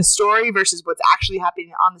happening in the story versus what's actually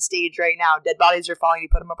happening on the stage right now. Dead bodies are falling. You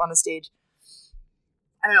put them up on the stage.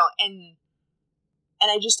 I don't know. And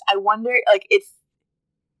I wonder, like, it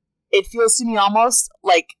feels to me almost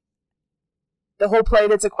like the whole play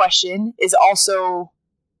that's a question is also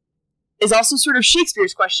sort of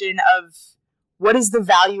Shakespeare's question of what is the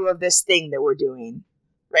value of this thing that we're doing?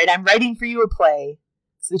 Right? I'm writing for you a play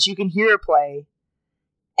so that you can hear a play.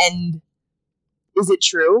 And is it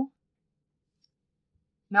true?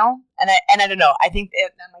 No? And I don't know. I think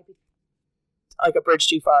that might be like a bridge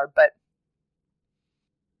too far, but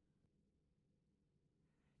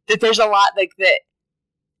that there's a lot like that.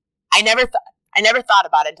 I never thought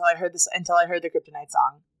about it until I heard the Kryptonite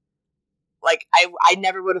song. Like I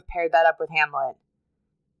never would have paired that up with Hamlet.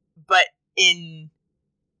 But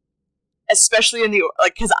especially in the,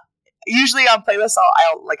 like, because usually on playlists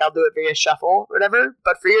I'll do it via shuffle or whatever,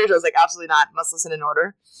 but for years I was like, absolutely not, must listen in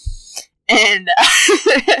order. And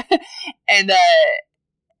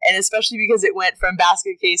and especially because it went from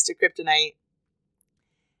Basket Case to Kryptonite,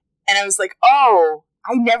 and I was like, oh,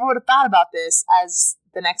 I never would have thought about this as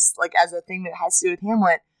the next, like, as a thing that has to do with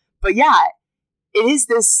Hamlet. But yeah, there is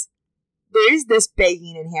this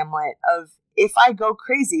begging in Hamlet of, if I go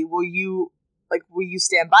crazy, will you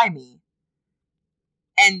stand by me?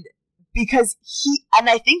 And because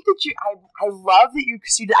I think that I love that your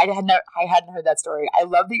student, I hadn't heard that story. I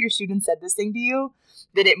love that your student said this thing to you,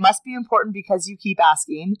 that it must be important because you keep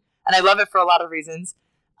asking. And I love it for a lot of reasons.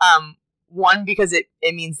 One, because it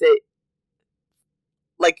means that,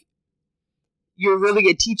 like, you're a really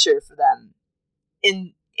good teacher for them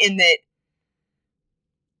in that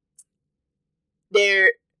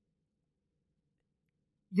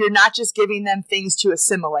you're not just giving them things to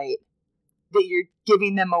assimilate, that you're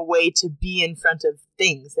giving them a way to be in front of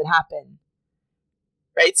things that happen.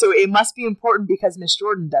 Right? So it must be important because Miss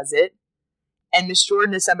Jordan does it. And Miss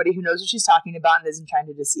Jordan is somebody who knows what she's talking about and isn't trying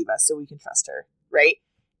to deceive us, so we can trust her. Right?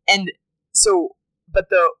 And so, but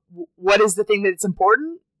what is the thing that's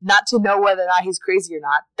important? Not to know whether or not he's crazy or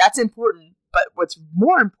not. That's important. But what's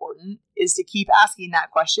more important is to keep asking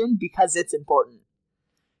that question because it's important.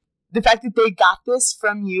 The fact that they got this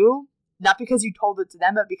from you, not because you told it to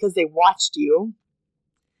them, but because they watched you,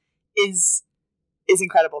 is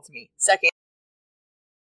incredible to me. Second,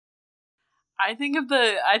 I think of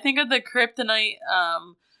the Kryptonite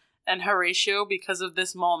and Horatio because of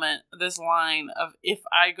this moment, this line of, if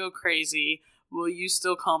I go crazy, will you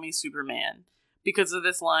still call me Superman? Because of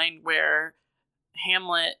this line where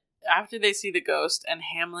Hamlet, after they see the ghost, and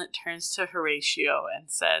Hamlet turns to Horatio and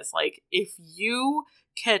says, like, if you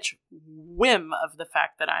catch whim of the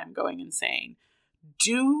fact that I'm going insane,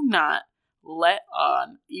 do not let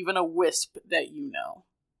on even a wisp that you know.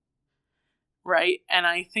 Right? And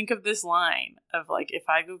I think of this line of, like, if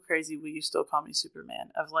I go crazy, will you still call me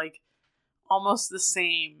Superman? Of, like, almost the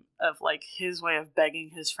same of, like, his way of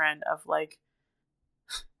begging his friend of, like,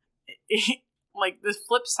 like, the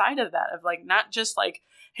flip side of that of, like, not just, like,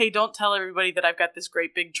 hey, don't tell everybody that I've got this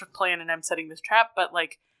great big plan and I'm setting this trap, but,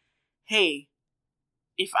 like, hey,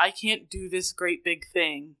 if I can't do this great big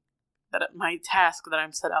thing, that my task that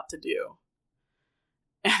I'm set out to do,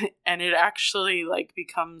 and it actually, like,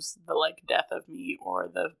 becomes the, like, death of me, or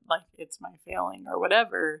the, like, it's my failing or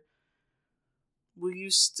whatever, will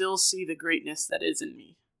you still see the greatness that is in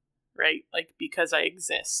me? Right? Like, because I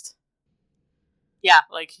exist. Yeah.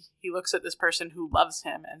 Like, he looks at this person who loves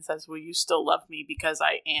him and says, will you still love me because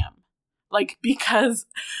I am? Like, because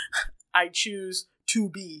I choose to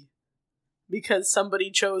be. Because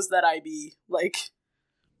somebody chose that I be. Like,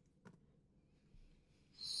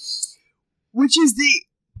 which is the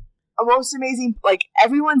most amazing, like,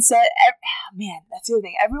 everyone said, man, that's the other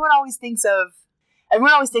thing. Everyone always thinks of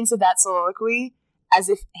that soliloquy as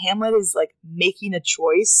if Hamlet is, like, making a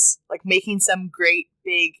choice, like, making some great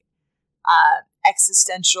big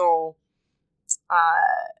existential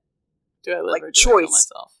do I live, like, or do choice. I kill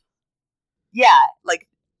myself? Yeah, like,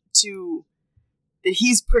 that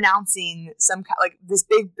he's pronouncing some kind, like, this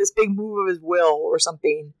big move of his will or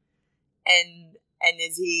something, and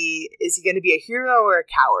is he going to be a hero or a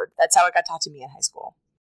coward? That's how it got taught to me in high school.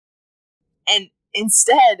 And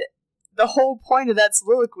instead, the whole point of that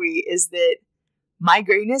soliloquy is that my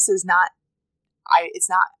greatness is it's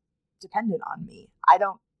not dependent on me. I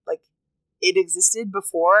don't, like, it existed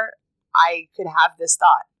before I could have this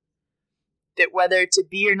thought that whether to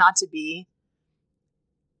be or not to be,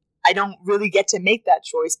 I don't really get to make that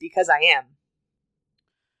choice because I am.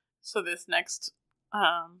 So this next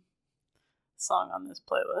song on this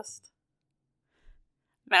playlist.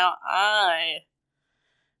 Now, I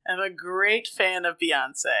am a great fan of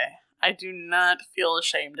Beyonce. I do not feel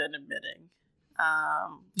ashamed in admitting.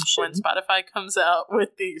 When Spotify comes out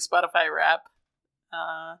with the Spotify Wrap,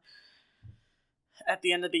 at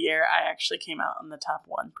the end of the year, I actually came out in the top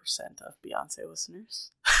 1% of Beyonce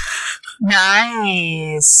listeners.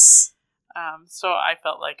 Nice. So I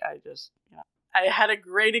felt like I just, I had a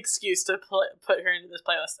great excuse to put her into this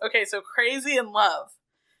playlist. Okay, so Crazy in Love,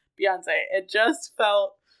 Beyonce. It just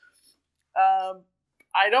felt,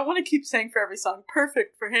 I don't want to keep saying for every song,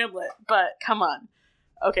 perfect for Hamlet, but come on.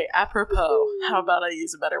 Okay, apropos. How about I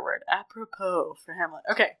use a better word? Apropos for Hamlet.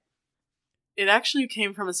 Okay. It actually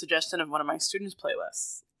came from a suggestion of one of my students'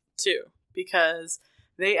 playlists, too, because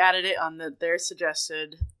they added it on their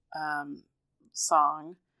suggested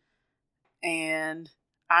song, and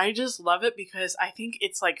I just love it because I think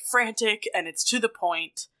it's like frantic and it's to the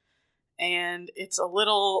point, and it's a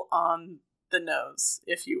little on the nose,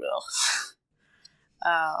 if you will.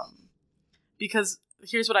 Because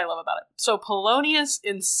here's what I love about it. So Polonius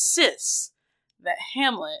insists that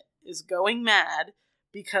Hamlet is going mad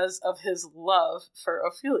because of his love for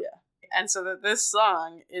Ophelia. And so that this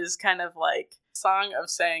song is kind of like a song of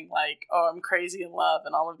saying like, oh, I'm crazy in love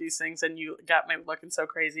and all of these things, and you got me looking so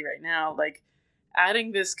crazy right now. Like,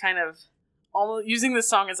 adding this kind of, almost using this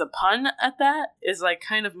song as a pun at that is like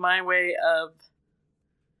kind of my way of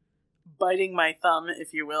biting my thumb,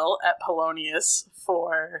 if you will, at Polonius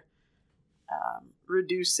for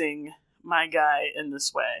reducing my guy in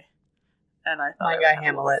this way. And I thought My I would Guy have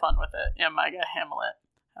Hamlet. a little fun with it. Yeah, My Guy Hamlet.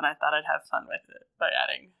 And I thought I'd have fun with it by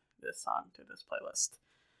adding this song to this playlist.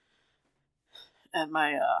 And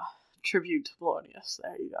my tribute to Polonius.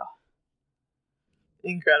 There you go.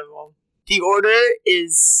 Incredible. The order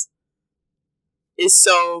is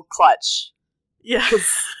so clutch. Yeah. it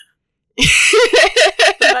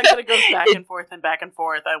The fact that it goes back and forth and back and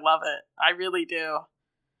forth. I love it. I really do.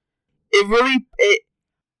 really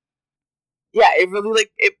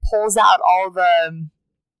like it pulls out all the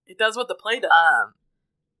It does what the play does.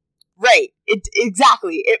 right. It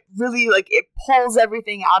exactly. It really like it pulls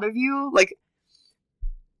everything out of you. Like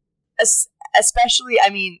especially, I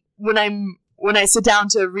mean, when I sit down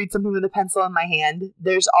to read something with a pencil in my hand,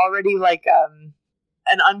 there's already like an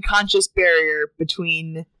unconscious barrier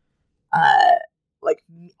between like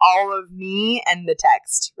all of me and the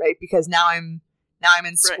text, right? Because now I'm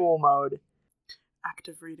in school mode.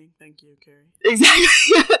 Active reading. Thank you, Carrie. Exactly.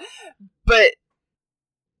 but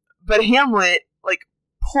Hamlet like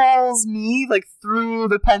pulls me like through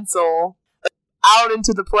the pencil like, out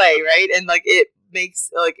into the play, right? And like it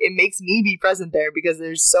makes me be present there because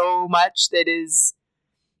there's so much that is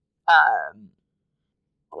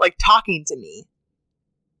like talking to me,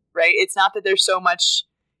 right? It's not that there's just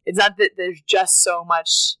so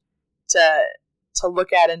much to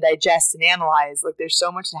look at and digest and analyze. Like there's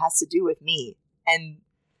so much that has to do with me. And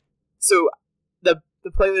so the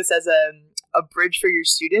playlist as a bridge for your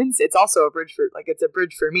students, it's also a bridge for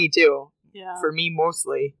me too. Yeah. For me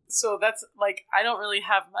mostly. So that's like, I don't really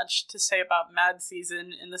have much to say about Mad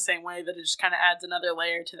Season in the same way that it just kind of adds another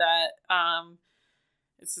layer to that.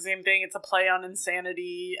 It's the same thing. It's a play on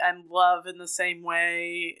insanity and love in the same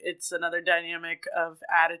way. It's another dynamic of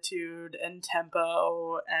attitude and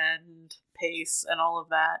tempo and pace and all of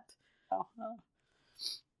that.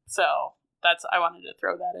 So I wanted to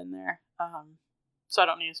throw that in there. So I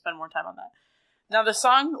don't need to spend more time on that. Now the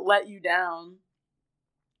song Let You Down,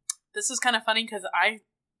 this is kind of funny because I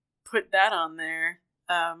put that on there.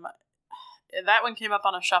 That one came up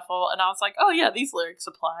on a shuffle and I was like, oh yeah, these lyrics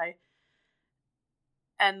apply.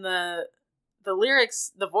 And the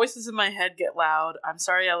lyrics, the voices in my head get loud. I'm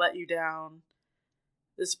sorry I let you down.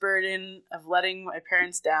 This burden of letting my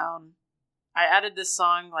parents down. I added this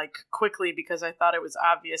song like quickly because I thought it was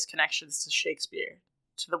obvious connections to Shakespeare,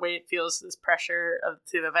 to the way it feels, this pressure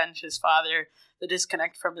to avenge his father, the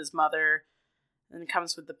disconnect from his mother, and it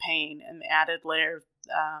comes with the pain and the added layer of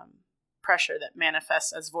pressure that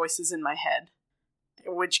manifests as voices in my head,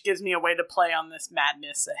 which gives me a way to play on this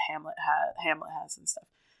madness that Hamlet has and stuff.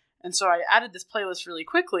 And so I added this playlist really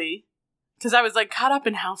quickly because I was like caught up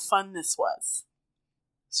in how fun this was.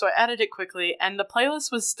 So I added it quickly, and the playlist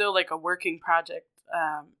was still like a working project,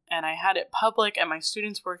 and I had it public, and my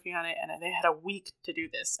students working on it, and they had a week to do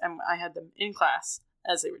this, and I had them in class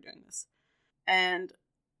as they were doing this. And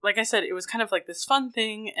like I said, it was kind of like this fun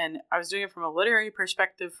thing, and I was doing it from a literary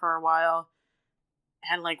perspective for a while,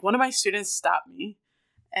 and like one of my students stopped me,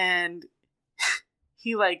 and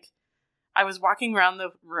he like, I was walking around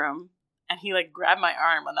the room, and he like grabbed my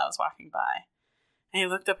arm when I was walking by. And he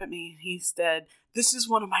looked up at me and he said, "This is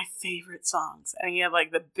one of my favorite songs." And he had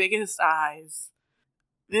like the biggest eyes.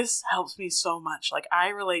 This helps me so much. Like I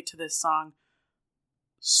relate to this song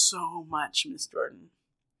so much, Miss Jordan.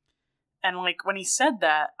 And like when he said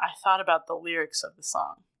that, I thought about the lyrics of the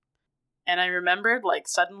song. And I remembered like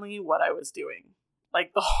suddenly what I was doing.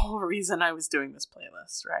 Like the whole reason I was doing this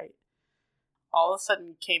playlist, right? All of a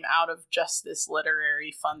sudden came out of just this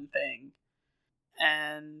literary fun thing.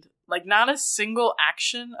 And like not a single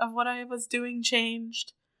action of what I was doing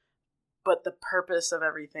changed, but the purpose of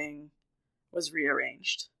everything was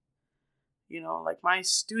rearranged. You know, like my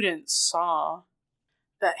students saw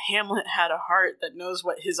that Hamlet had a heart that knows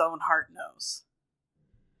what his own heart knows.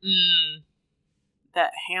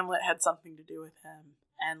 That Hamlet had something to do with him,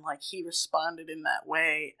 and like he responded in that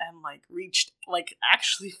way, and like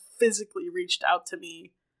actually physically reached out to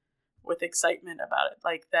me with excitement about it.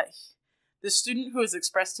 Like that the student who has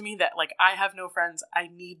expressed to me that like I have no friends, I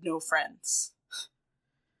need no friends,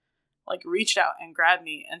 like reached out and grabbed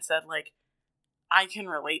me and said like, I can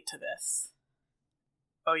relate to this.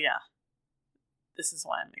 Oh yeah, this is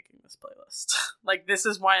why I'm making this playlist. Like, this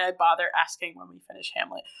is why I bother asking when we finish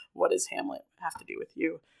Hamlet, what does Hamlet have to do with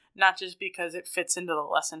you? Not just because it fits into the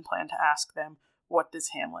lesson plan to ask them, what does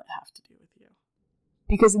Hamlet have to do with you?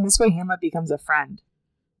 Because in this way, Hamlet becomes a friend.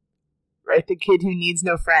 Right? The kid who needs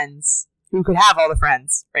no friends, who could have all the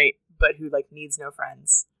friends, right? But who, like, needs no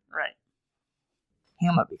friends. Right.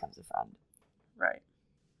 Hamlet becomes a friend. Right.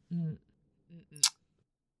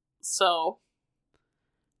 So,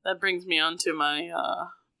 that brings me on to my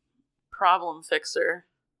problem fixer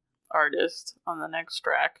artist on the next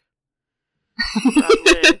track.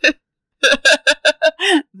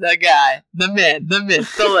 The guy, the man, the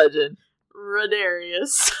myth, the legend.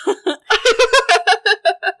 Rodarius.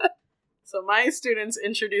 So my students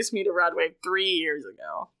introduced me to Rod Wave 3 years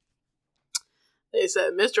ago. They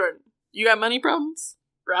said, Miss Jordan, you got money problems?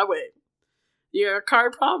 Rod Wave. You got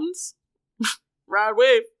car problems? Rod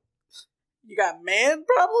Wave. You got man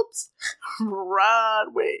problems?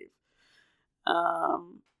 Rod Wave.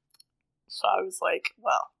 So I was like,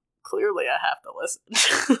 well, clearly I have to listen.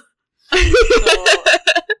 So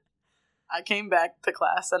I came back to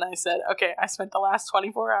class and I said, okay, I spent the last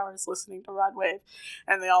 24 hours listening to Rod Wave.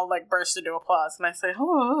 And they all like burst into applause. And I say,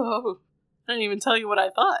 oh, I didn't even tell you what I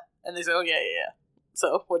thought. And they say, oh, yeah.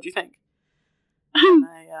 So what'd you think? And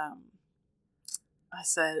I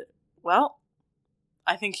said, well,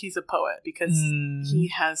 I think he's a poet because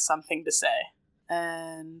he has something to say.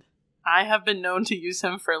 And I have been known to use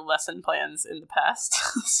him for lesson plans in the past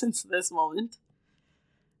since this moment.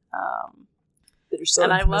 That are so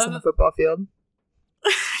and infamous on the football field.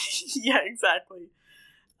 Yeah, exactly.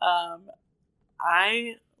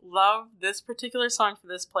 I love this particular song for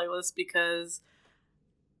this playlist because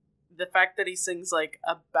the fact that he sings like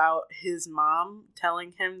about his mom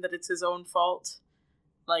telling him that it's his own fault,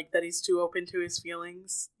 like that he's too open to his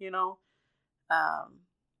feelings, you know.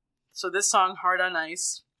 So this song, Hard on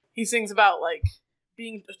Ice, he sings about like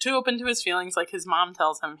being too open to his feelings, like his mom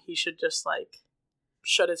tells him he should just like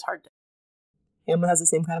shut his heart down. Hamlet has the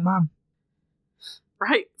same kind of mom.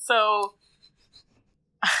 Right. So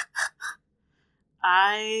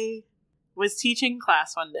I was teaching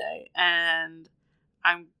class one day and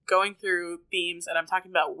I'm going through themes and I'm talking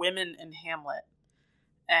about women in Hamlet.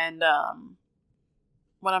 And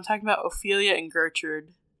when I'm talking about Ophelia and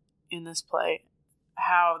Gertrude in this play,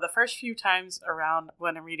 how the first few times around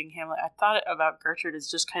when I'm reading Hamlet, I thought about Gertrude as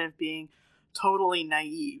just kind of being totally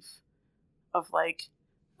naive. Of like,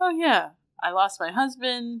 oh yeah, I lost my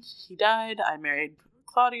husband, he died, I married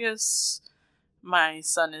Claudius, my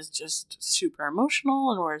son is just super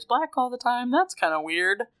emotional and wears black all the time, that's kind of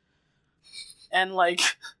weird. And like,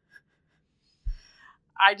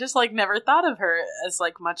 I just like never thought of her as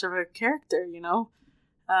like much of a character, you know?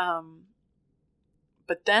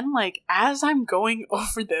 But then like, as I'm going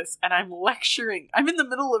over this and I'm lecturing, I'm in the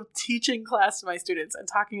middle of teaching class to my students and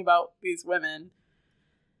talking about these women,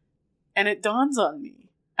 and it dawns on me,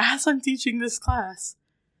 as I'm teaching this class,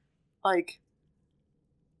 like,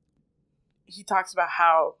 he talks about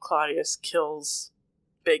how Claudius kills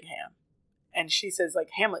Big Ham. And she says, like,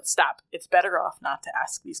 Hamlet, stop. It's better off not to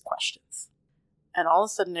ask these questions. And all of a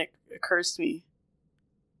sudden it occurs to me,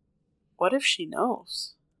 what if she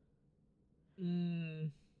knows?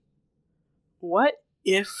 What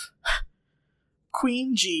if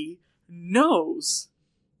Queen G knows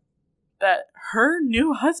that her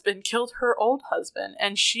new husband killed her old husband,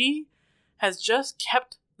 and she has just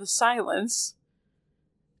kept the silence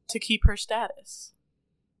to keep her status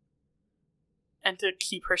and to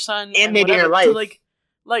keep her son and maybe her life,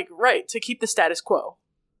 right, to keep the status quo,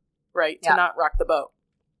 right, yeah. To not rock the boat,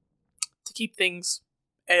 to keep things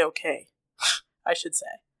a-okay, I should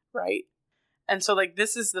say, right? And so like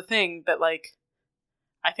this is the thing that like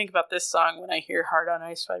I think about this song when I hear Hard on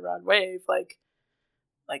Ice by Rod Wave, like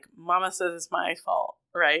mama says it's my fault,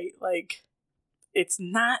 right? Like, it's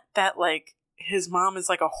not that, like, his mom is,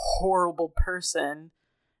 like, a horrible person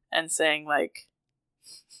and saying, like,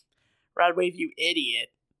 Rod Wave, you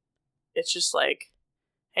idiot. It's just like,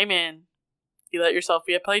 hey, man, You let yourself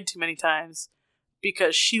get played too many times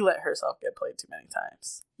because she let herself get played too many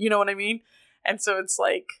times. You know what I mean? And so it's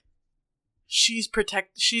like she's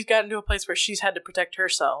gotten to a place where she's had to protect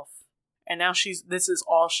herself, and now this is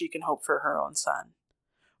all she can hope for her own son,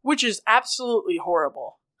 which is absolutely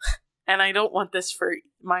horrible. And I don't want this for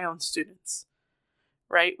my own students,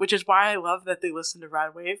 right? Which is why I love that they listen to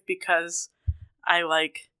Rod Wave, because I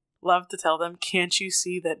love to tell them, can't you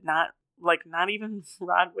see that not even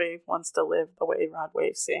Rod Wave wants to live the way Rod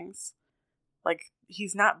Wave sings? Like,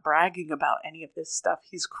 he's not bragging about any of this stuff.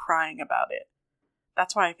 He's crying about it.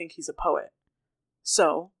 That's why I think he's a poet.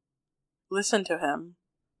 So, listen to him,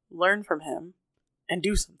 learn from him, and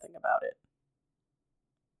do something about it.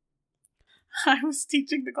 I was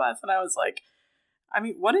teaching the class and I was like, I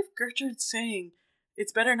mean, what if Gertrude's saying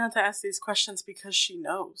it's better not to ask these questions because she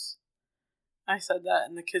knows? I said that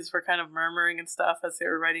and the kids were kind of murmuring and stuff as they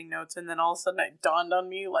were writing notes, and then all of a sudden it dawned on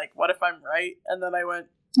me, like, what if I'm right? And then I went,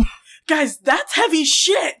 guys, that's heavy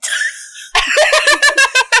shit!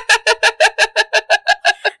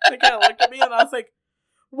 They kind of looked at me and I was like,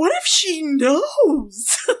 what if she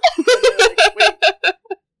knows? And they're like, wait,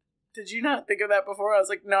 did you not think of that before? I was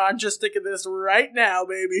like, no, I'm just thinking this right now,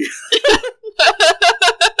 baby.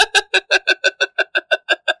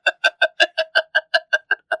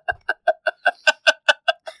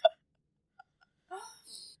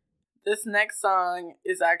 This next song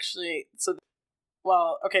is actually,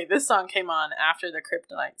 this song came on after the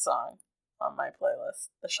Kryptonite song on my playlist,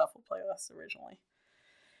 the shuffle playlist originally.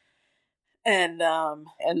 And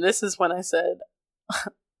this is when I said,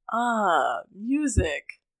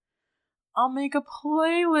 music. I'll make a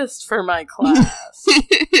playlist for my class.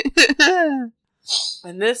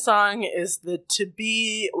 And this song is the To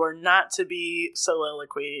Be or Not To Be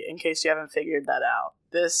soliloquy, in case you haven't figured that out.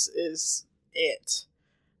 This is it.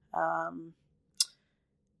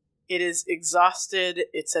 It is exhausted.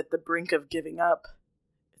 It's at the brink of giving up.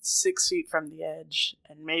 It's 6 feet from the edge,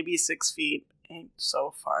 and maybe 6 feet ain't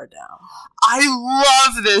so far down. I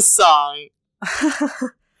love this song.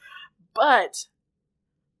 But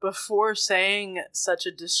before saying such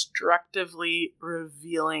a destructively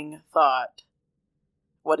revealing thought,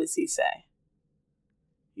 what does he say?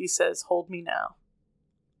 He says, hold me now.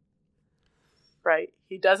 Right?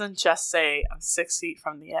 He doesn't just say, I'm 6 feet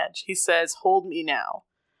from the edge. He says, hold me now.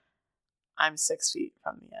 I'm 6 feet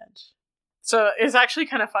from the edge. So it's actually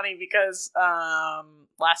kind of funny because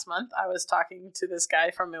last month I was talking to this guy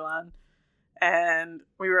from Milan, and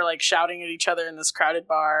we were like shouting at each other in this crowded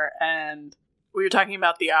bar, and we were talking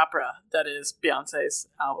about the opera that is Beyonce's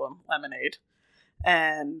album, Lemonade.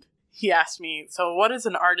 And he asked me, so what is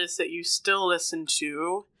an artist that you still listen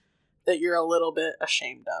to that you're a little bit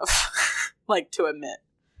ashamed of, like to admit?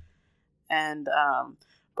 And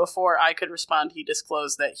before I could respond, he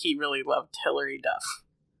disclosed that he really loved Hilary Duff.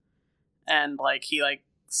 And he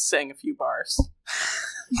sang a few bars.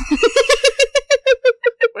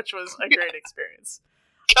 Which was a great experience.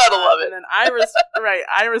 Gotta love it. And then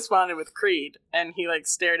I responded with Creed, and he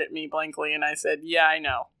stared at me blankly, and I said, yeah, I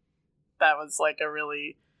know. That was a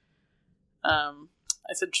really, I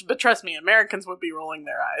said, but trust me, Americans would be rolling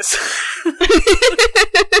their eyes.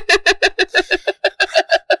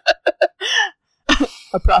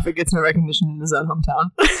 A prophet gets no recognition in his own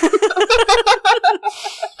hometown.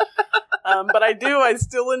 But I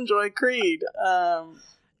still enjoy Creed.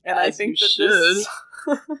 And I think that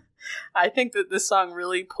I think that this song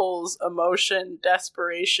really pulls emotion,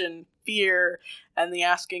 desperation, fear, and the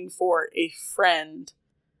asking for a friend,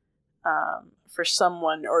 for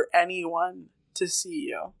someone or anyone to see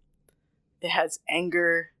you. It has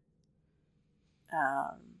anger.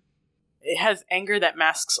 It has anger that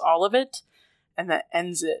masks all of it, and that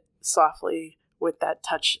ends it softly with that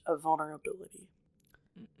touch of vulnerability.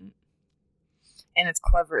 And it's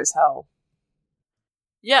clever as hell.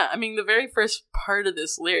 Yeah, I mean, the very first part of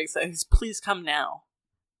this lyric says, please come now.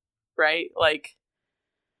 Right?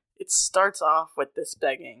 It starts off with this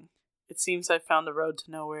begging. It seems I've found a road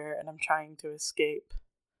to nowhere, and I'm trying to escape.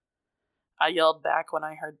 I yelled back when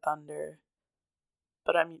I heard thunder,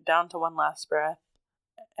 but I'm down to one last breath,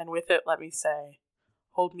 and with it, let me say,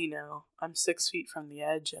 hold me now. I'm 6 feet from the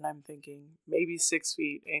edge, and I'm thinking, maybe 6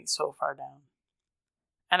 feet ain't so far down.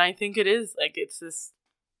 And I think it is, it's this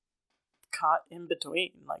caught in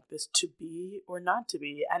between, this to be or not to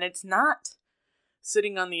be. And it's not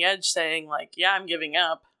sitting on the edge saying, yeah, I'm giving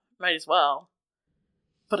up, might as well.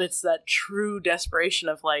 But it's that true desperation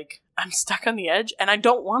of, I'm stuck on the edge, and I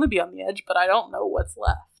don't want to be on the edge, but I don't know what's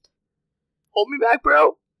left. Hold me back,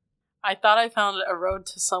 bro. I thought I found a road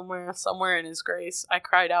to somewhere in his grace. I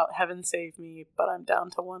cried out, heaven save me, but I'm down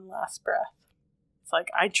to one last breath. It's like,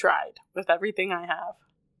 I tried with everything I have,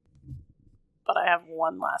 but I have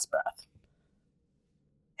one last breath.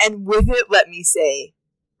 And with it, let me say,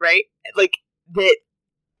 right? Like, that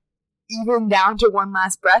even down to one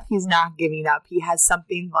last breath, he's not giving up. He has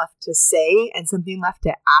something left to say and something left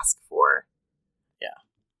to ask for. Yeah.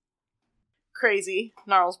 Crazy.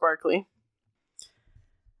 Gnarls Barkley.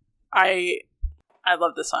 I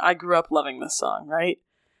love this song. I grew up loving this song, right?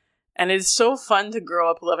 And it's so fun to grow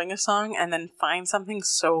up loving a song and then find something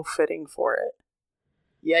so fitting for it.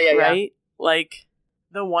 Yeah. Right? Like,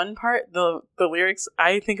 the one part, the lyrics,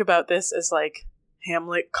 I think about this as like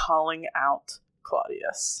Hamlet calling out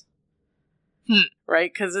Claudius. Right?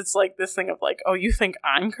 Because it's like this thing of like, oh, you think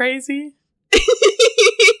I'm crazy?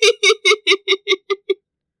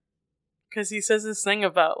 Because he says this thing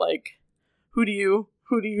about like, who do you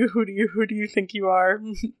think you are?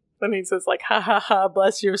 Then he says like, ha ha ha,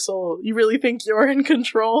 bless your soul. You really think you're in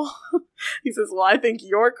control? He says, well, I think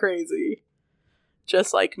you're crazy.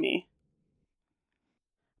 Just like me.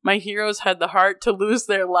 My heroes had the heart to lose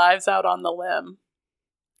their lives out on the limb.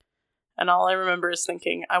 And all I remember is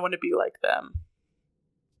thinking, I want to be like them.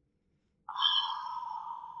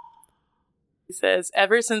 He says,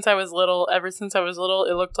 ever since I was little,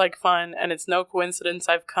 it looked like fun, and it's no coincidence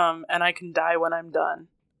I've come, and I can die when I'm done.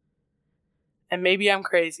 And maybe I'm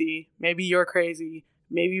crazy, maybe you're crazy,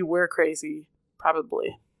 maybe we're crazy,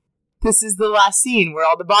 probably. This is the last scene where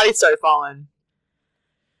all the bodies start falling.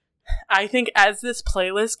 I think as this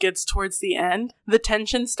playlist gets towards the end, the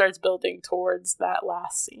tension starts building towards that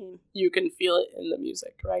last scene. You can feel it in the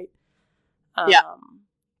music, right?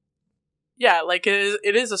 Yeah, like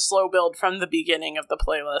it is a slow build from the beginning of the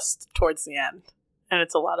playlist towards the end. And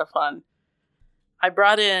it's a lot of fun. I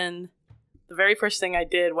brought in the very first thing I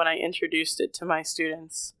did when I introduced it to my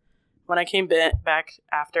students, when I came back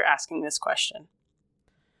after asking this question.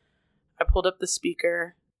 I pulled up the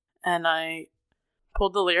speaker and I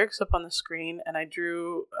pulled the lyrics up on the screen and I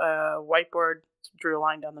drew a whiteboard, drew a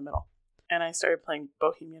line down the middle. And I started playing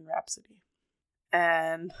Bohemian Rhapsody.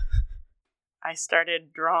 And I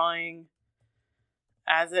started drawing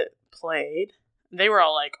as it played. They were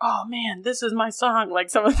all like, oh man, this is my song. Like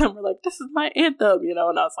some of them were like, this is my anthem, you know?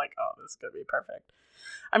 And I was like, oh, this is going to be perfect.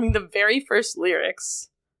 I mean, the very first lyrics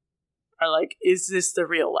are like, is this the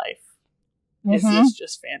real life? Mm-hmm. Is this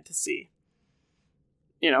just fantasy?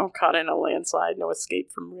 You know, caught in a landslide, no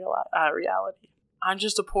escape from reality. I'm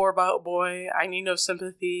just a poor boy. I need no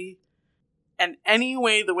sympathy. And any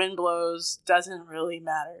way the wind blows doesn't really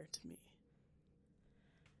matter to me.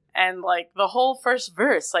 And, like, the whole first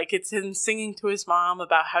verse, like, it's him singing to his mom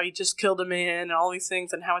about how he just killed a man and all these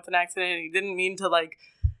things and how it's an accident and he didn't mean to, like,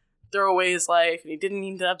 throw away his life and he didn't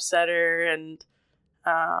mean to upset her and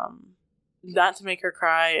not to make her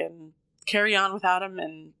cry and carry on without him.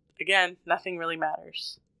 And, again, nothing really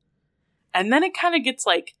matters. And then it kind of gets,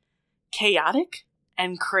 like, chaotic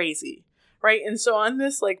and crazy, right? And so on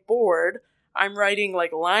this, like, board, I'm writing,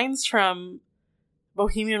 like, lines from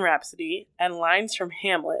Bohemian Rhapsody and lines from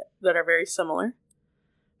Hamlet that are very similar.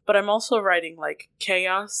 But I'm also writing, like,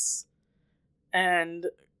 chaos and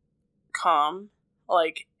calm,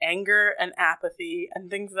 like, anger and apathy and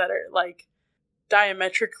things that are, like,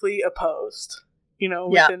 diametrically opposed, you know,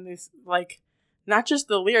 within these, like, not just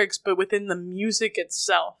the lyrics, but within the music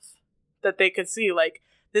itself, that they could see, like,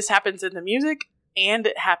 this happens in the music and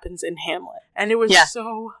it happens in Hamlet. And it was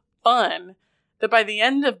so fun that by the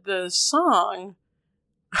end of the song,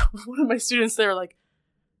 one of my students, they were like,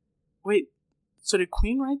 wait, so did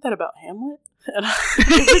Queen write that about Hamlet? And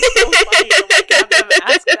it was so funny to, like, have them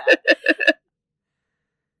ask that.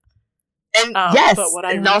 And yes, but what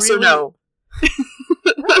and also no.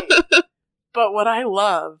 Right. But what I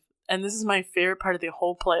love, and this is my favorite part of the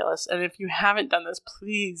whole playlist, and if you haven't done this,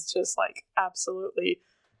 please just, like, absolutely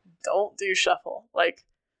don't do shuffle. Like,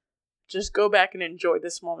 just go back and enjoy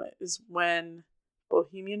this moment, is when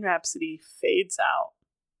Bohemian Rhapsody fades out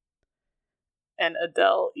and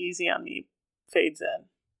Adele, Easy on Me, fades in.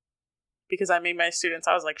 Because I made my students,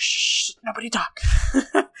 I was like, shh, nobody talk.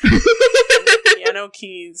 And the piano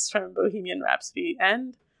keys from Bohemian Rhapsody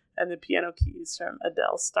end, and the piano keys from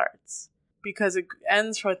Adele starts. Because it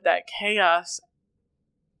ends with that chaos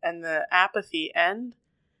and the apathy end,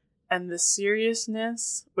 and the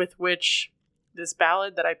seriousness with which this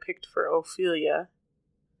ballad that I picked for Ophelia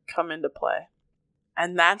come into play.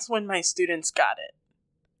 And that's when my students got it.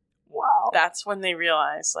 Wow. That's when they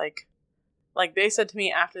realized, like they said to me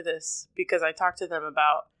after this, because I talked to them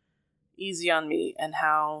about Easy on Me and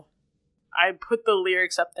how I put the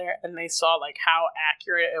lyrics up there and they saw, like, how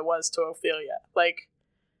accurate it was to Ophelia. Like,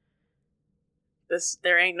 this,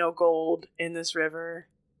 there ain't no gold in this river,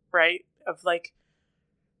 right? Of, like,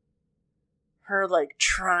 her like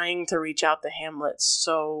trying to reach out to Hamlet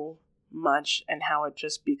so much and how it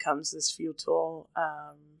just becomes this futile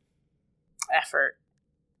effort,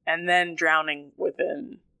 and then drowning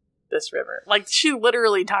within this river. Like, she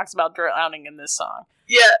literally talks about drowning in this song.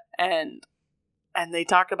 Yeah. And they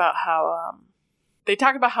talk about how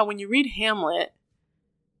when you read Hamlet,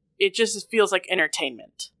 it just feels like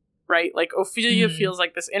entertainment, right? Like, Ophelia feels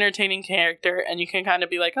like this entertaining character, and you can kind of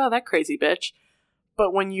be like, oh, that crazy bitch.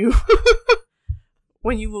 But when you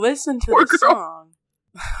when you listen to the song,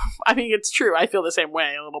 I mean, it's true. I feel the same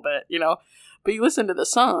way a little bit, you know? But you listen to the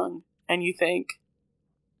song, and you think,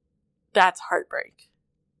 that's heartbreak.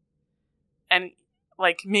 And,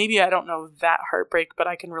 like, maybe I don't know that heartbreak, but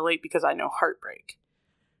I can relate because I know heartbreak.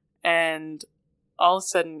 And all of a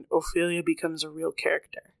sudden, Ophelia becomes a real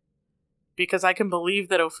character. Because I can believe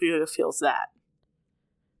that Ophelia feels that.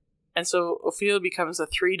 And so Ophelia becomes a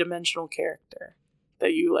 3-dimensional character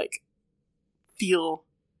that you, like, feel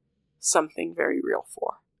something very real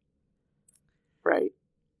for. Right?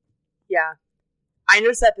 Yeah. I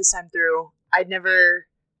noticed that this time through. I'd never...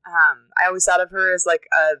 I always thought of her as, like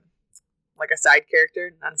a side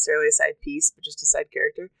character, not necessarily a side piece, but just a side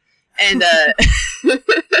character. And,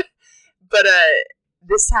 but,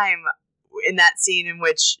 this time, in that scene in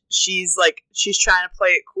which she's trying to play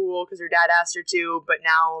it cool because her dad asked her to, but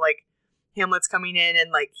now, like, Hamlet's coming in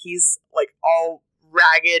and, like, he's, like, all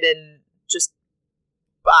ragged and just,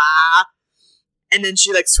 bah. And then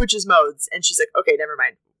she, like, switches modes, and she's like, okay, never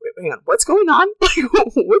mind. Wait, hang on, what's going on?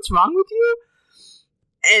 Like, what's wrong with you?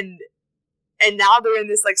 And now they're in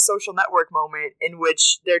this, like, social network moment in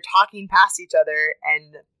which they're talking past each other,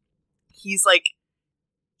 and he's, like,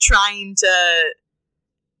 trying to,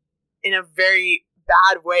 in a very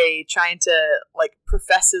bad way, trying to, like,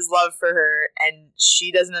 profess his love for her, and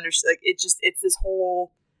she doesn't understand. Like, it's this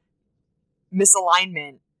whole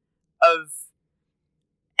misalignment of,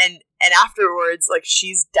 and afterwards, like,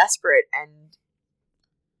 she's desperate and,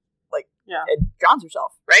 like, and drowns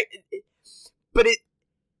herself, right? But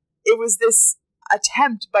it was this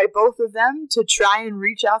attempt by both of them to try and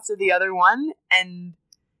reach out to the other one, and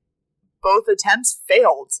both attempts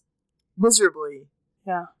failed miserably.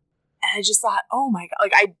 Yeah. And I just thought, oh my God,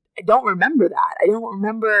 like, I don't remember that. I don't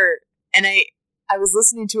remember. And I was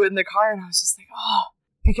listening to it in the car, and I was just like, oh,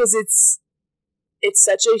 because it's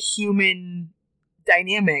such a human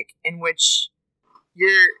dynamic in which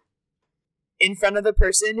you're in front of the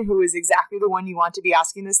person who is exactly the one you want to be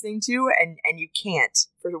asking this thing to, and you can't,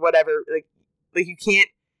 for whatever, like you can't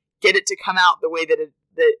get it to come out the way that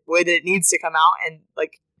it needs to come out, and,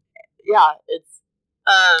 like, yeah, it's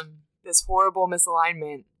this horrible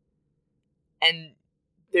misalignment, and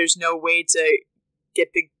there's no way to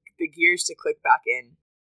get the gears to click back in.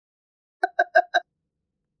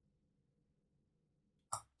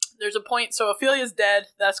 There's a point, so Ophelia's dead.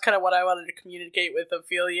 That's kind of what I wanted to communicate with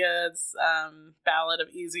Ophelia's ballad of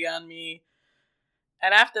Easy on Me.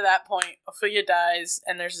 And after that point, Ophelia dies,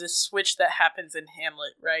 and there's this switch that happens in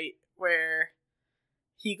Hamlet, right? Where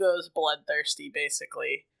he goes bloodthirsty,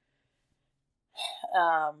 basically.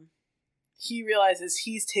 He realizes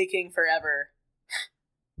he's taking forever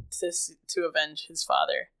to avenge his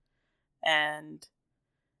father. And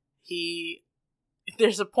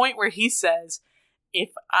there's a point where he says,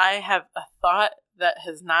 if I have a thought that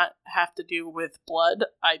has not have to do with blood,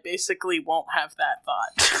 I basically won't have that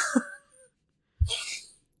thought.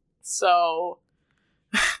 So,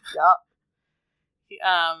 yeah.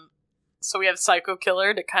 So we have Psycho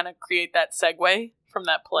Killer to kind of create that segue from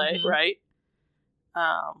that play, right?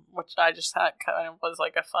 Which I just thought kind of was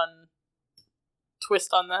like a fun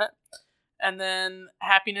twist on that. And then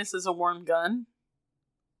Happiness is a Warm Gun,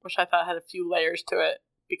 which I thought had a few layers to it,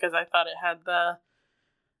 because I thought it had the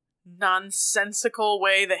nonsensical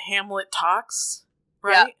way that Hamlet talks,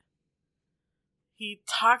 right? Yeah. He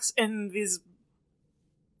talks in these,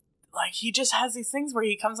 like, he just has these things where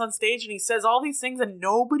he comes on stage and he says all these things and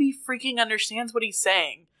nobody freaking understands what he's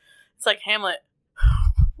saying. It's like, Hamlet,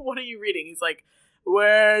 what are you reading? He's like,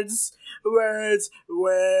 words, words,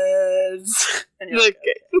 words. And you're like,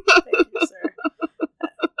 okay, thank you, sir.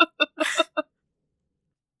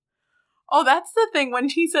 Oh, that's the thing. When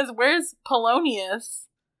he says, where's Polonius?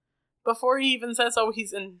 Before he even says, oh,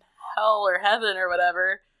 he's in hell or heaven or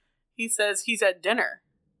whatever, he says he's at dinner.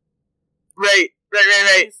 Right.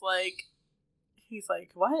 He's like,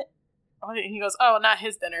 what? And he goes, oh, not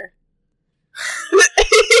his dinner.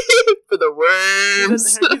 For the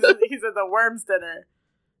worms. He's at the worms dinner.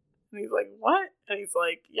 And he's like, what? And he's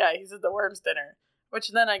like, yeah, he's at the worms dinner. Which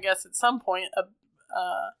then I guess at some point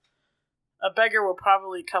a beggar will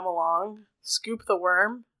probably come along, scoop the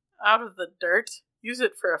worm out of the dirt, use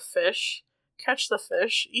it for a fish, catch the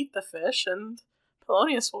fish, eat the fish, and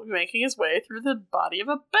Polonius will be making his way through the body of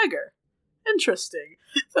a beggar. Interesting.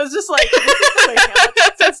 So it's just like, this is the way Hamlet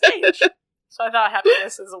acts on stage. So I thought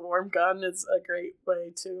happiness is a warm gun is a great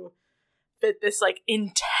way to fit this, like,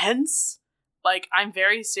 intense, like, I'm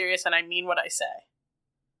very serious and I mean what I say.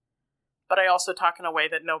 But I also talk in a way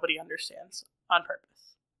that nobody understands on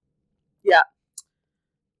purpose. Yeah.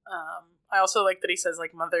 I also like that he says,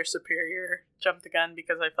 like, Mother Superior jumped the gun,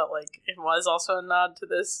 because I felt like it was also a nod to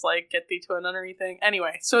this, like, get thee to a nunnery thing.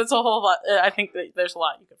 Anyway, so it's a whole lot. I think that there's a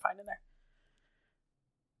lot you can find in there.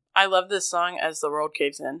 I love this song as the world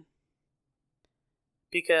caves in,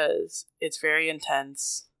 because it's very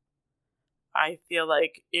intense. I feel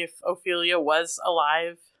like if Ophelia was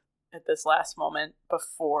alive at this last moment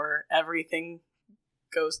before everything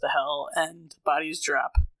goes to hell and bodies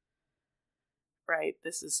drop, right?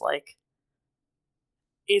 This is like,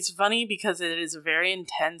 it's funny because it is very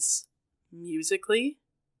intense musically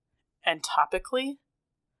and topically,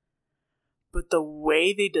 but the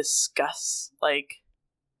way they discuss, like,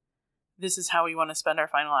 this is how we want to spend our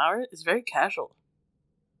final hour is very casual.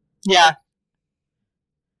 Yeah.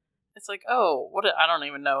 It's like, oh, I don't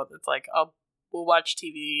even know. It's like, we'll watch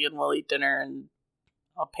TV and we'll eat dinner and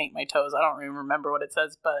I'll paint my toes. I don't even remember what it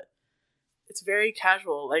says, but it's very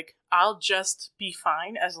casual. Like, I'll just be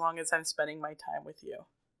fine as long as I'm spending my time with you.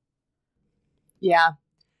 Yeah.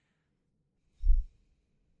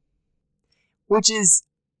 Which is,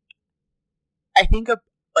 I think,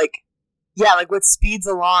 like what speeds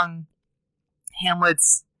along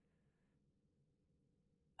Hamlet's,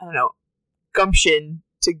 I don't know, gumption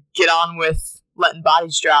to get on with letting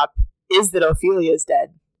bodies drop is that Ophelia's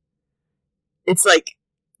dead. It's like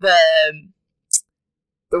the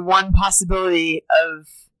one possibility of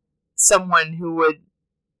someone who would,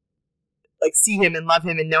 like, see him and love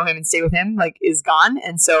him and know him and stay with him, like, is gone.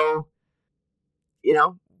 And so, you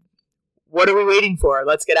know, what are we waiting for?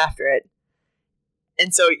 Let's get after it.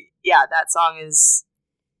 And so, yeah, that song is,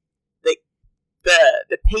 like,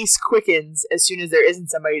 the pace quickens as soon as there isn't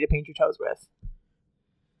somebody to paint your toes with.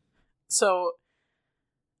 So,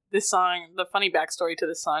 this song, the funny backstory to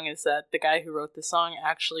this song is that the guy who wrote the song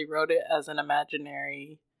actually wrote it as an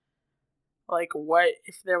imaginary, like, what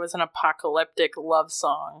if there was an apocalyptic love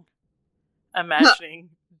song, imagining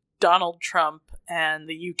Donald Trump and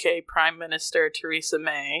the UK Prime Minister Theresa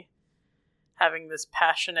May having this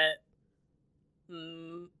passionate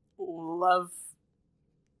love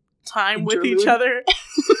time with each other.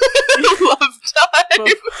 Love time!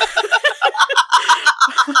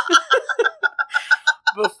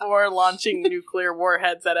 Before launching nuclear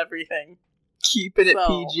warheads at everything. Keeping it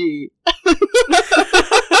PG.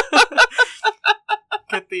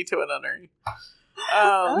 Get thee to a nunnery.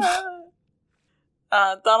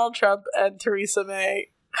 Donald Trump and Theresa May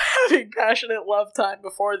having passionate love time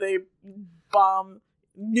before they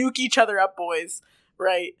nuke each other up, boys.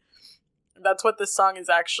 Right? That's what this song is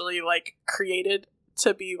actually, like, created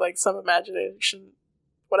to be, like, some imagination.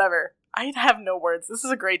 Whatever. I have no words. This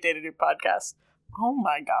is a great day to do podcast. Oh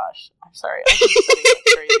my gosh. I'm sorry. I've been studying like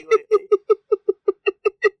crazy lately.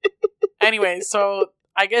 Anyway, so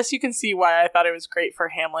I guess you can see why I thought it was great for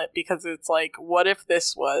Hamlet, because it's like, what if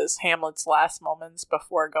this was Hamlet's last moments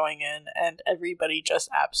before going in and everybody just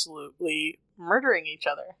absolutely murdering each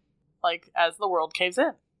other, like, as the world caves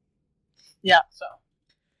in. Yeah. So,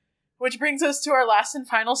 which brings us to our last and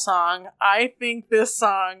final song. I think this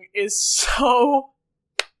song is so...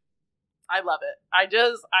 I love it. I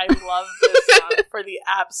love this song for the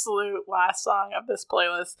absolute last song of this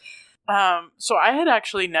playlist. So I had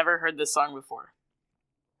actually never heard this song before.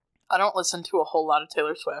 I don't listen to a whole lot of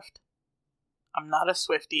Taylor Swift. I'm not a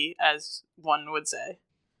Swiftie, as one would say.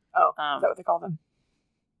 Oh, is that what they call them?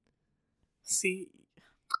 See,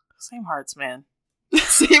 same hearts, man.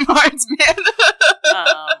 Same hearts, man.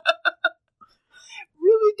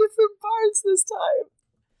 Really different parts this time.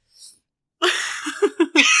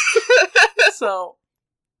 So,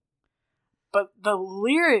 but the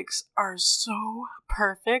lyrics are so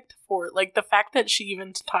perfect for, like, the fact that she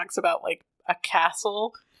even talks about, like, a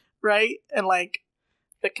castle, right? And, like,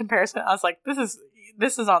 the comparison, I was like,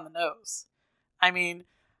 this is on the nose. I mean,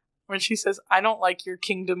 when she says, I don't like your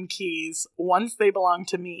kingdom keys. Once they belong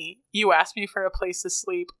to me. You asked me for a place to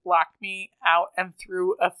sleep, locked me out, and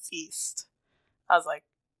threw a feast. I was like,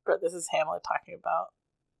 bro, this is Hamlet talking about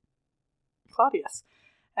Claudius.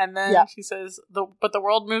 And then she says, but the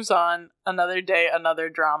world moves on. Another day, another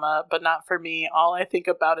drama, but not for me. All I think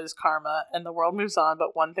about is karma. And the world moves on,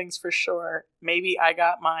 but one thing's for sure. Maybe I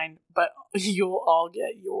got mine, but you'll all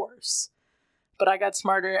get yours. But I got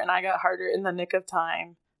smarter and I got harder in the nick of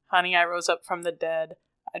time. Honey, I rose up from the dead.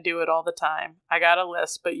 I do it all the time. I got a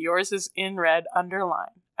list, but yours is in red,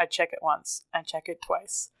 underlined. I check it once. I check it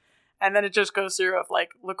twice. And then it just goes through of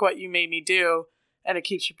like, look what you made me do. And it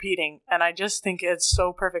keeps repeating. And I just think it's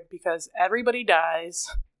so perfect because everybody dies.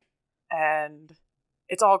 And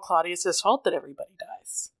it's all Claudius's fault that everybody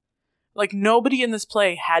dies. Like, nobody in this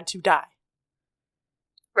play had to die.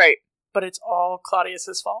 Right. But it's all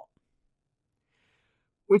Claudius's fault.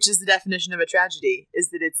 Which is the definition of a tragedy, is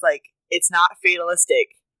that it's like, it's not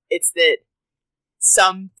fatalistic. It's that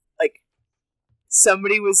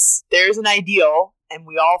there's an ideal, and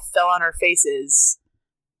we all fell on our faces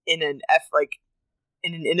in an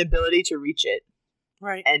inability to reach it.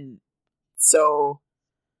 Right. And so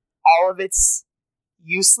all of it's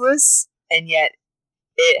useless, and yet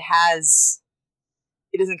it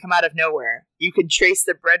doesn't come out of nowhere. You can trace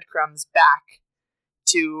the breadcrumbs back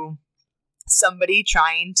to somebody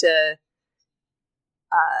trying to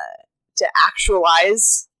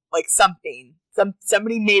actualize like something.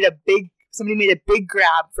 Somebody made a big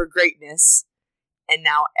grab for greatness, and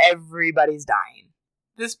now everybody's dying.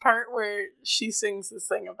 This part where she sings this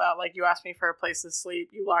thing about, like, you asked me for a place to sleep,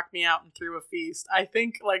 you locked me out and threw a feast. I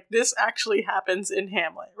think, like, this actually happens in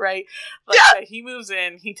Hamlet, right? Like, that he moves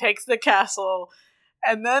in, he takes the castle,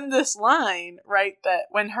 and then this line, right, that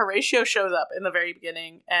when Horatio shows up in the very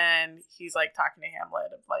beginning, and he's, like, talking to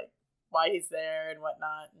Hamlet of, like, why he's there and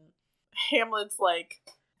whatnot, and Hamlet's, like,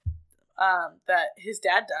 that his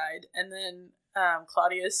dad died, and then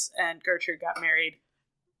Claudius and Gertrude got married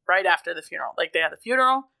right after the funeral. Like, they had the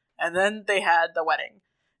funeral, and then they had the wedding.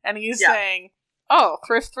 And he's saying, oh,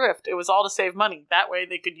 thrift. It was all to save money. That way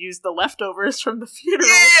they could use the leftovers from the funeral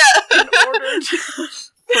in order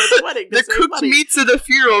for the wedding to the save cooked money. meats of the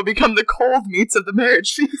funeral become the cold meats of the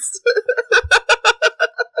marriage feast.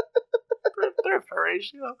 Thrift,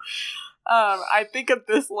 Horatio. I think of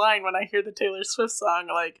this line when I hear the Taylor Swift song,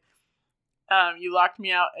 like, you locked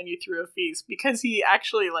me out and you threw a feast. Because he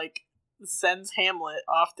actually, like, sends Hamlet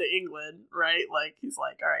off to England, right? Like, he's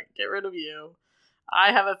like, all right, get rid of you.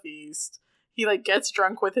 I have a feast. He, like, gets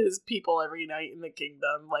drunk with his people every night in the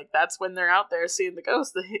kingdom. Like, that's when they're out there seeing the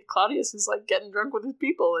ghost. Claudius is, like, getting drunk with his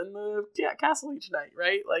people in the castle each night,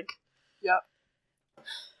 right? Like, yep.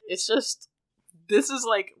 It's just, this is,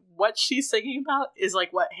 like, what she's singing about is,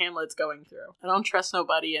 like, what Hamlet's going through. I don't trust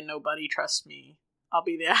nobody and nobody trusts me. I'll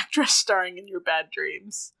be the actress starring in your bad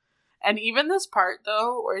dreams. And even this part,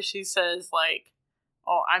 though, where she says, like,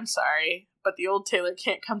 oh, I'm sorry, but the old Taylor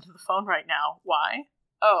can't come to the phone right now. Why?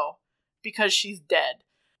 Oh, because she's dead.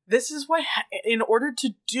 This is what, in order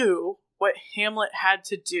to do what Hamlet had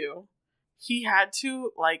to do, he had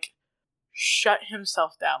to, like, shut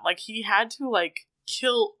himself down. Like, he had to, like,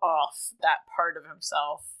 kill off that part of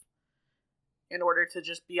himself in order to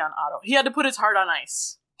just be on auto. He had to put his heart on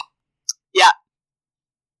ice. Yeah.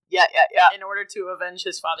 In order to avenge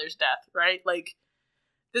his father's death, right? Like,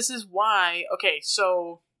 this is why, okay,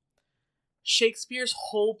 so Shakespeare's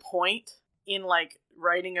whole point in, like,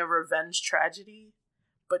 writing a revenge tragedy,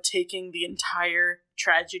 but taking the entire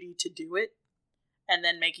tragedy to do it, and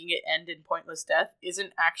then making it end in pointless death,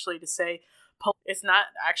 isn't actually to say, it's not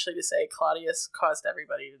actually to say Claudius caused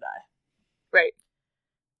everybody to die. Right.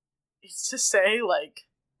 It's to say, like,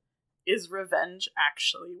 is revenge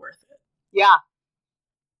actually worth it? Yeah.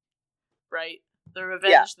 Right? The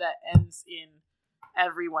revenge that ends in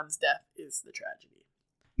everyone's death is the tragedy.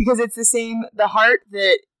 Because it's the heart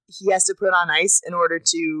that he has to put on ice in order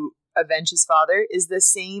to avenge his father is the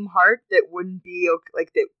same heart that wouldn't be,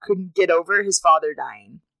 like, that couldn't get over his father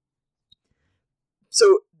dying.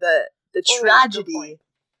 So the tragedy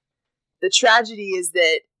is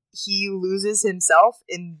that he loses himself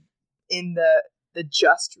in the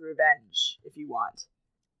just revenge, if you want.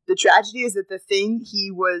 The tragedy is that the thing he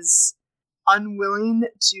was unwilling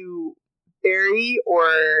to bury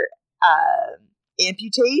or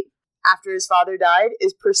amputate after his father died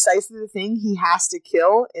is precisely the thing he has to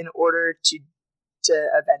kill in order to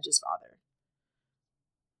avenge his father.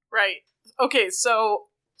 Right. Okay, so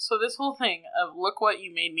this whole thing of look what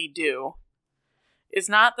you made me do is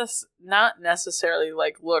not necessarily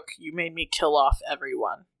like, look, you made me kill off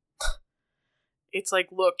everyone. It's like,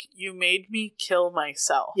 look, you made me kill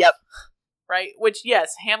myself. Yep. Right? Which,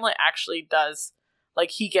 yes, Hamlet actually does, like,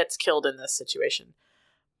 he gets killed in this situation.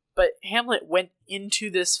 But Hamlet went into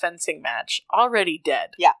this fencing match already dead.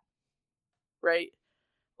 Yeah. Right?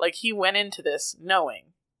 Like, he went into this knowing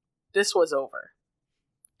this was over.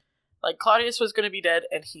 Like, Claudius was going to be dead,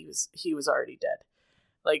 and he was already dead.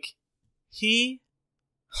 Like, he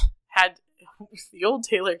had... The old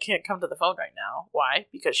Taylor can't come to the phone right now. Why?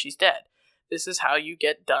 Because she's dead. This is how you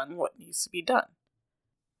get done what needs to be done.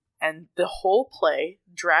 And the whole play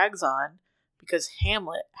drags on because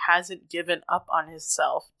Hamlet hasn't given up on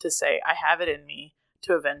himself to say, I have it in me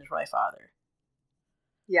to avenge my father.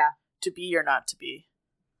 Yeah. To be or not to be?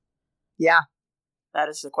 Yeah. That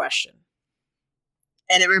is the question.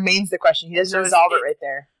 And it remains the question. He doesn't resolve it right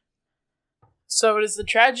there. So is the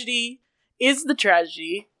tragedy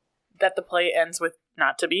that the play ends with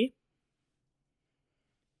not to be?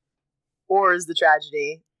 Or is the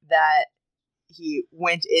tragedy that he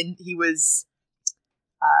was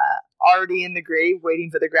already in the grave waiting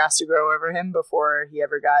for the grass to grow over him before he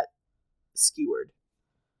ever got skewered?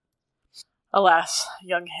 Alas,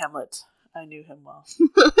 young Hamlet. I knew him well.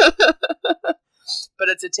 But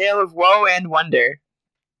it's a tale of woe and wonder.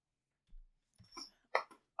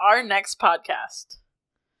 Our next podcast,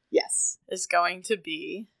 yes, is going to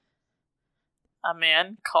be A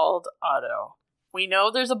Man Called Otto. We know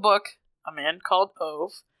there's a book, A Man Called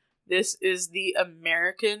Ove. This is the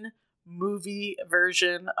American movie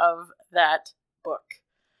version of that book.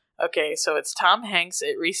 Okay, so it's Tom Hanks.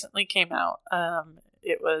 It recently came out.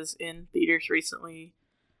 It was in theaters recently.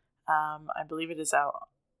 I believe it is out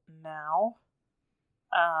now.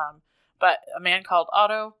 But A Man Called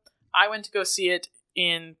Otto. I went to go see it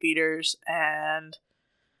in theaters and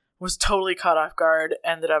was totally caught off guard.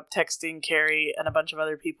 Ended up texting Carrie and a bunch of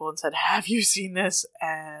other people and said, have you seen this?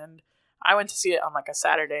 And I went to see it on like a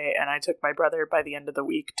Saturday, and I took my brother by the end of the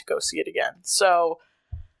week to go see it again. So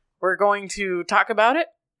we're going to talk about it.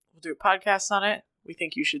 We'll do a podcast on it. We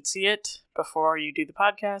think you should see it before you do the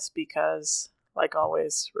podcast because, like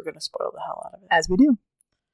always, we're going to spoil the hell out of it. As we do.